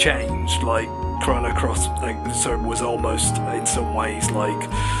things changed. Chrono Cross was almost in some ways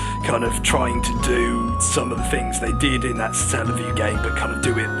kind of trying to do some of the things they did in that Cetlaview game, but kind of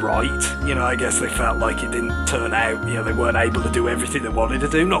do it right. You know, I guess they felt like it didn't turn out, you know, they weren't able to do everything they wanted to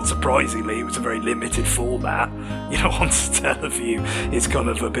do. Not surprisingly, it was a very limited format. You know, on Cetlaview, it's kind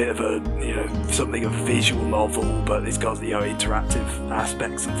of a bit of a, you know, something of a visual novel, but it's got, you know, interactive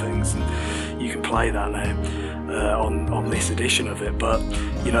aspects and things, and you can play that now. On this edition of it, but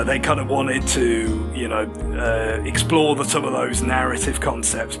you know, they kind of wanted to, you know, explore some of those narrative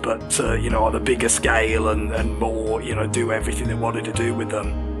concepts, but you know, on a bigger scale and more, you know, do everything they wanted to do with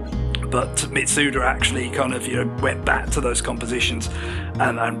them. But Mitsuda actually kind of, you know, went back to those compositions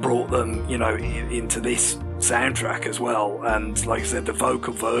and brought them, you know, into this soundtrack as well. And like I said, the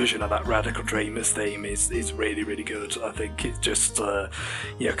vocal version of that Radical Dreamers theme is really, really good. I think it's just,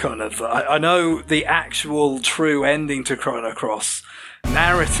 you know, kind of, I know the actual true ending to Chrono Cross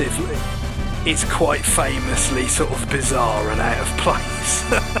narratively, it's quite famously sort of bizarre and out of place.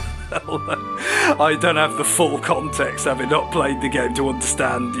 I don't have the full context, having not played the game, to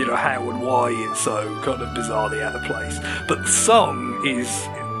understand, you know, how and why it's so kind of bizarrely out of place. But the song is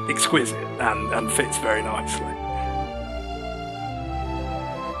exquisite and fits very nicely.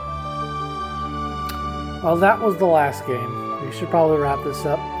 Well, that was the last game. We should probably wrap this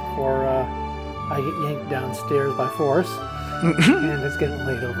up before I get yanked downstairs by force. And it's getting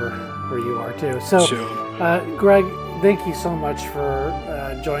late over where you are too. So, sure. Greg, thank you so much for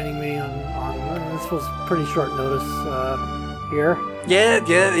joining me on this was pretty short notice here. Yeah.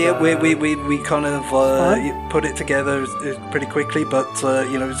 We kind of put it together pretty quickly, but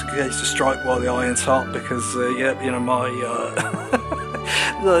you know, it's a case to strike while the iron's hot, because you know, my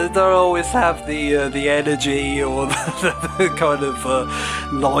they always have the energy or the kind of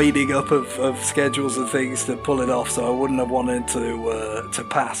lining up of schedules and things to pull it off. So I wouldn't have wanted to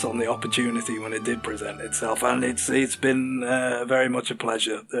pass on the opportunity when it did present itself, and it's been very much a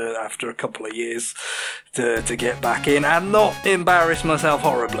pleasure after a couple of years to get back in and not embarrass myself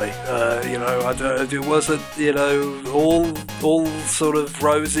horribly. You know, it wasn't, you know, all sort of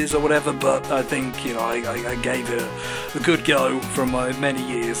roses or whatever, but I think, you know, I gave it a good go from my many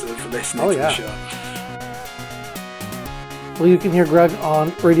years of listening to the show. Well, you can hear Greg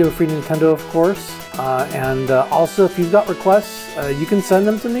on Radio Free Nintendo, of course, and also if you've got requests, you can send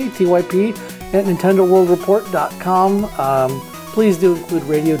them to me, typ@nintendoworldreport.com. Please do include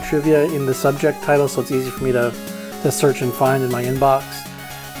radio trivia in the subject title, so it's easy for me to search and find in my inbox,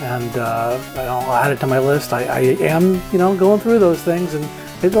 and I'll add it to my list. I am, you know, going through those things, and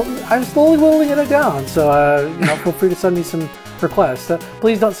I'm slowly whittling it down. So you know, feel free to send me some requests.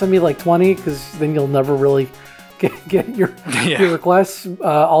 Please don't send me like 20, because then you'll never really get your requests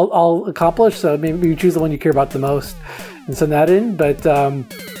all accomplished. So maybe you choose the one you care about the most and send that in. But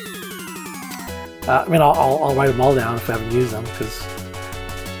I mean, I'll write them all down if I haven't used them, because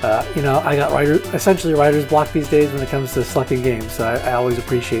you know, I got essentially writer's block these days when it comes to selecting games. So I always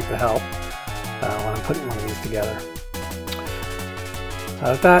appreciate the help when I'm putting one of these together.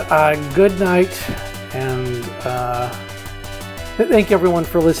 With that, good night, and thank you everyone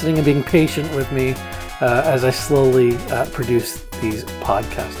for listening and being patient with me as I slowly produce these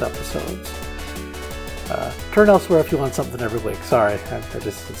podcast episodes. Turn elsewhere if you want something every week. Sorry,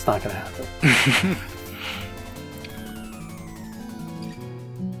 it's not going to happen.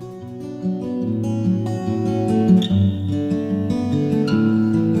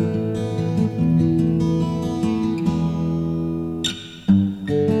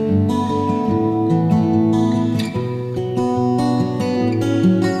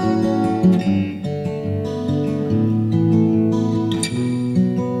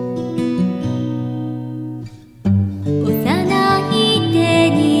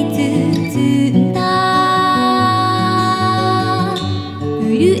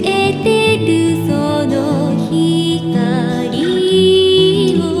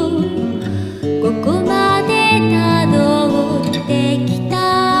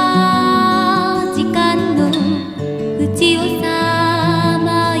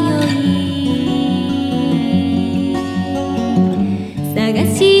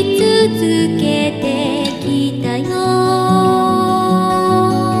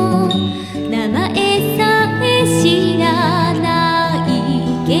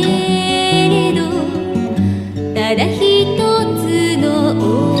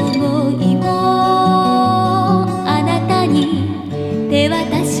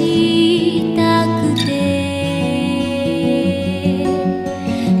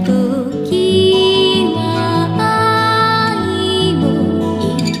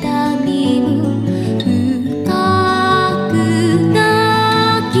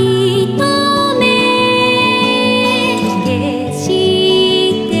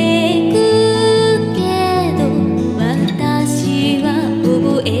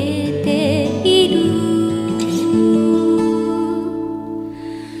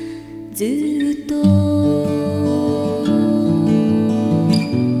 ずっと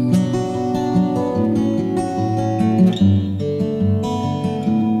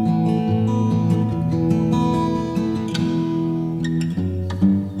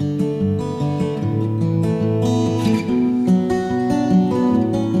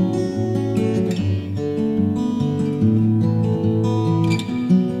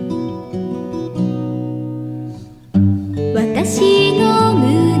私の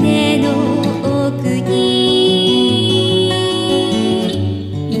胸の奥に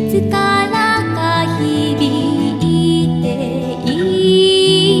いつからか響いて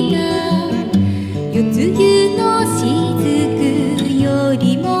いた夜露の雫より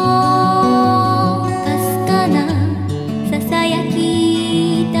もかすかなささやき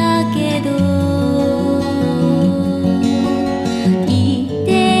だけどいて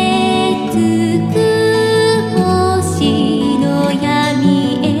つく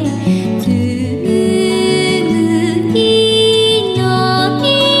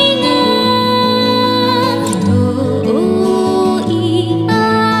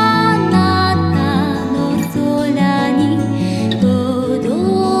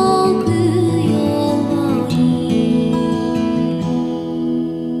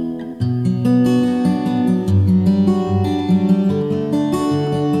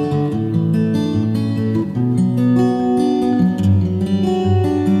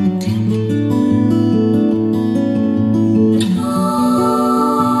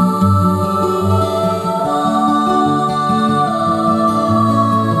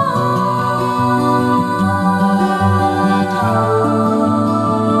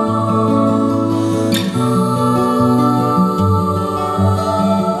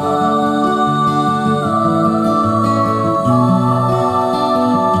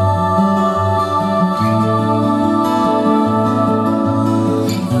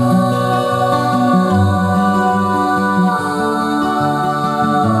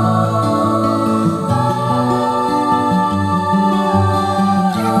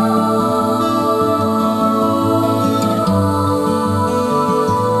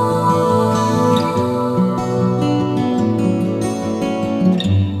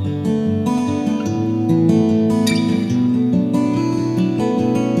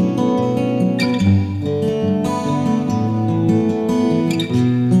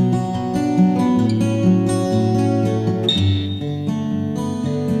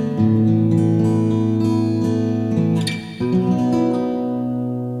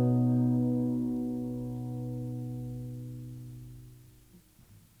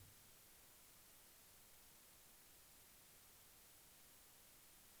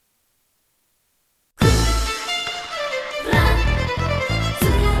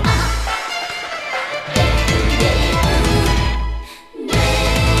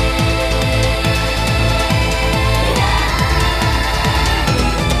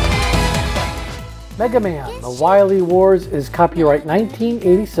Mega Man: The Wily Wars is copyright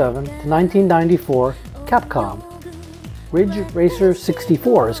 1987 to 1994, Capcom. Ridge Racer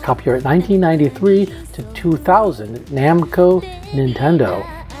 64 is copyright 1993 to 2000, Namco, Nintendo.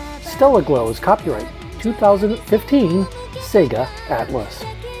 Stella Glow is copyright 2015, Sega Atlas.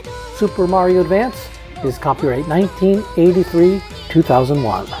 Super Mario Advance is copyright 1983,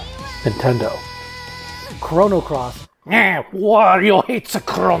 2001, Nintendo. Chrono Cross. Wario hates a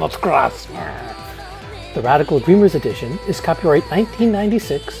Chrono Cross. The Radical Dreamers Edition is copyright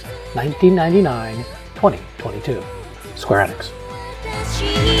 1996, 1999, 2022. Square Enix.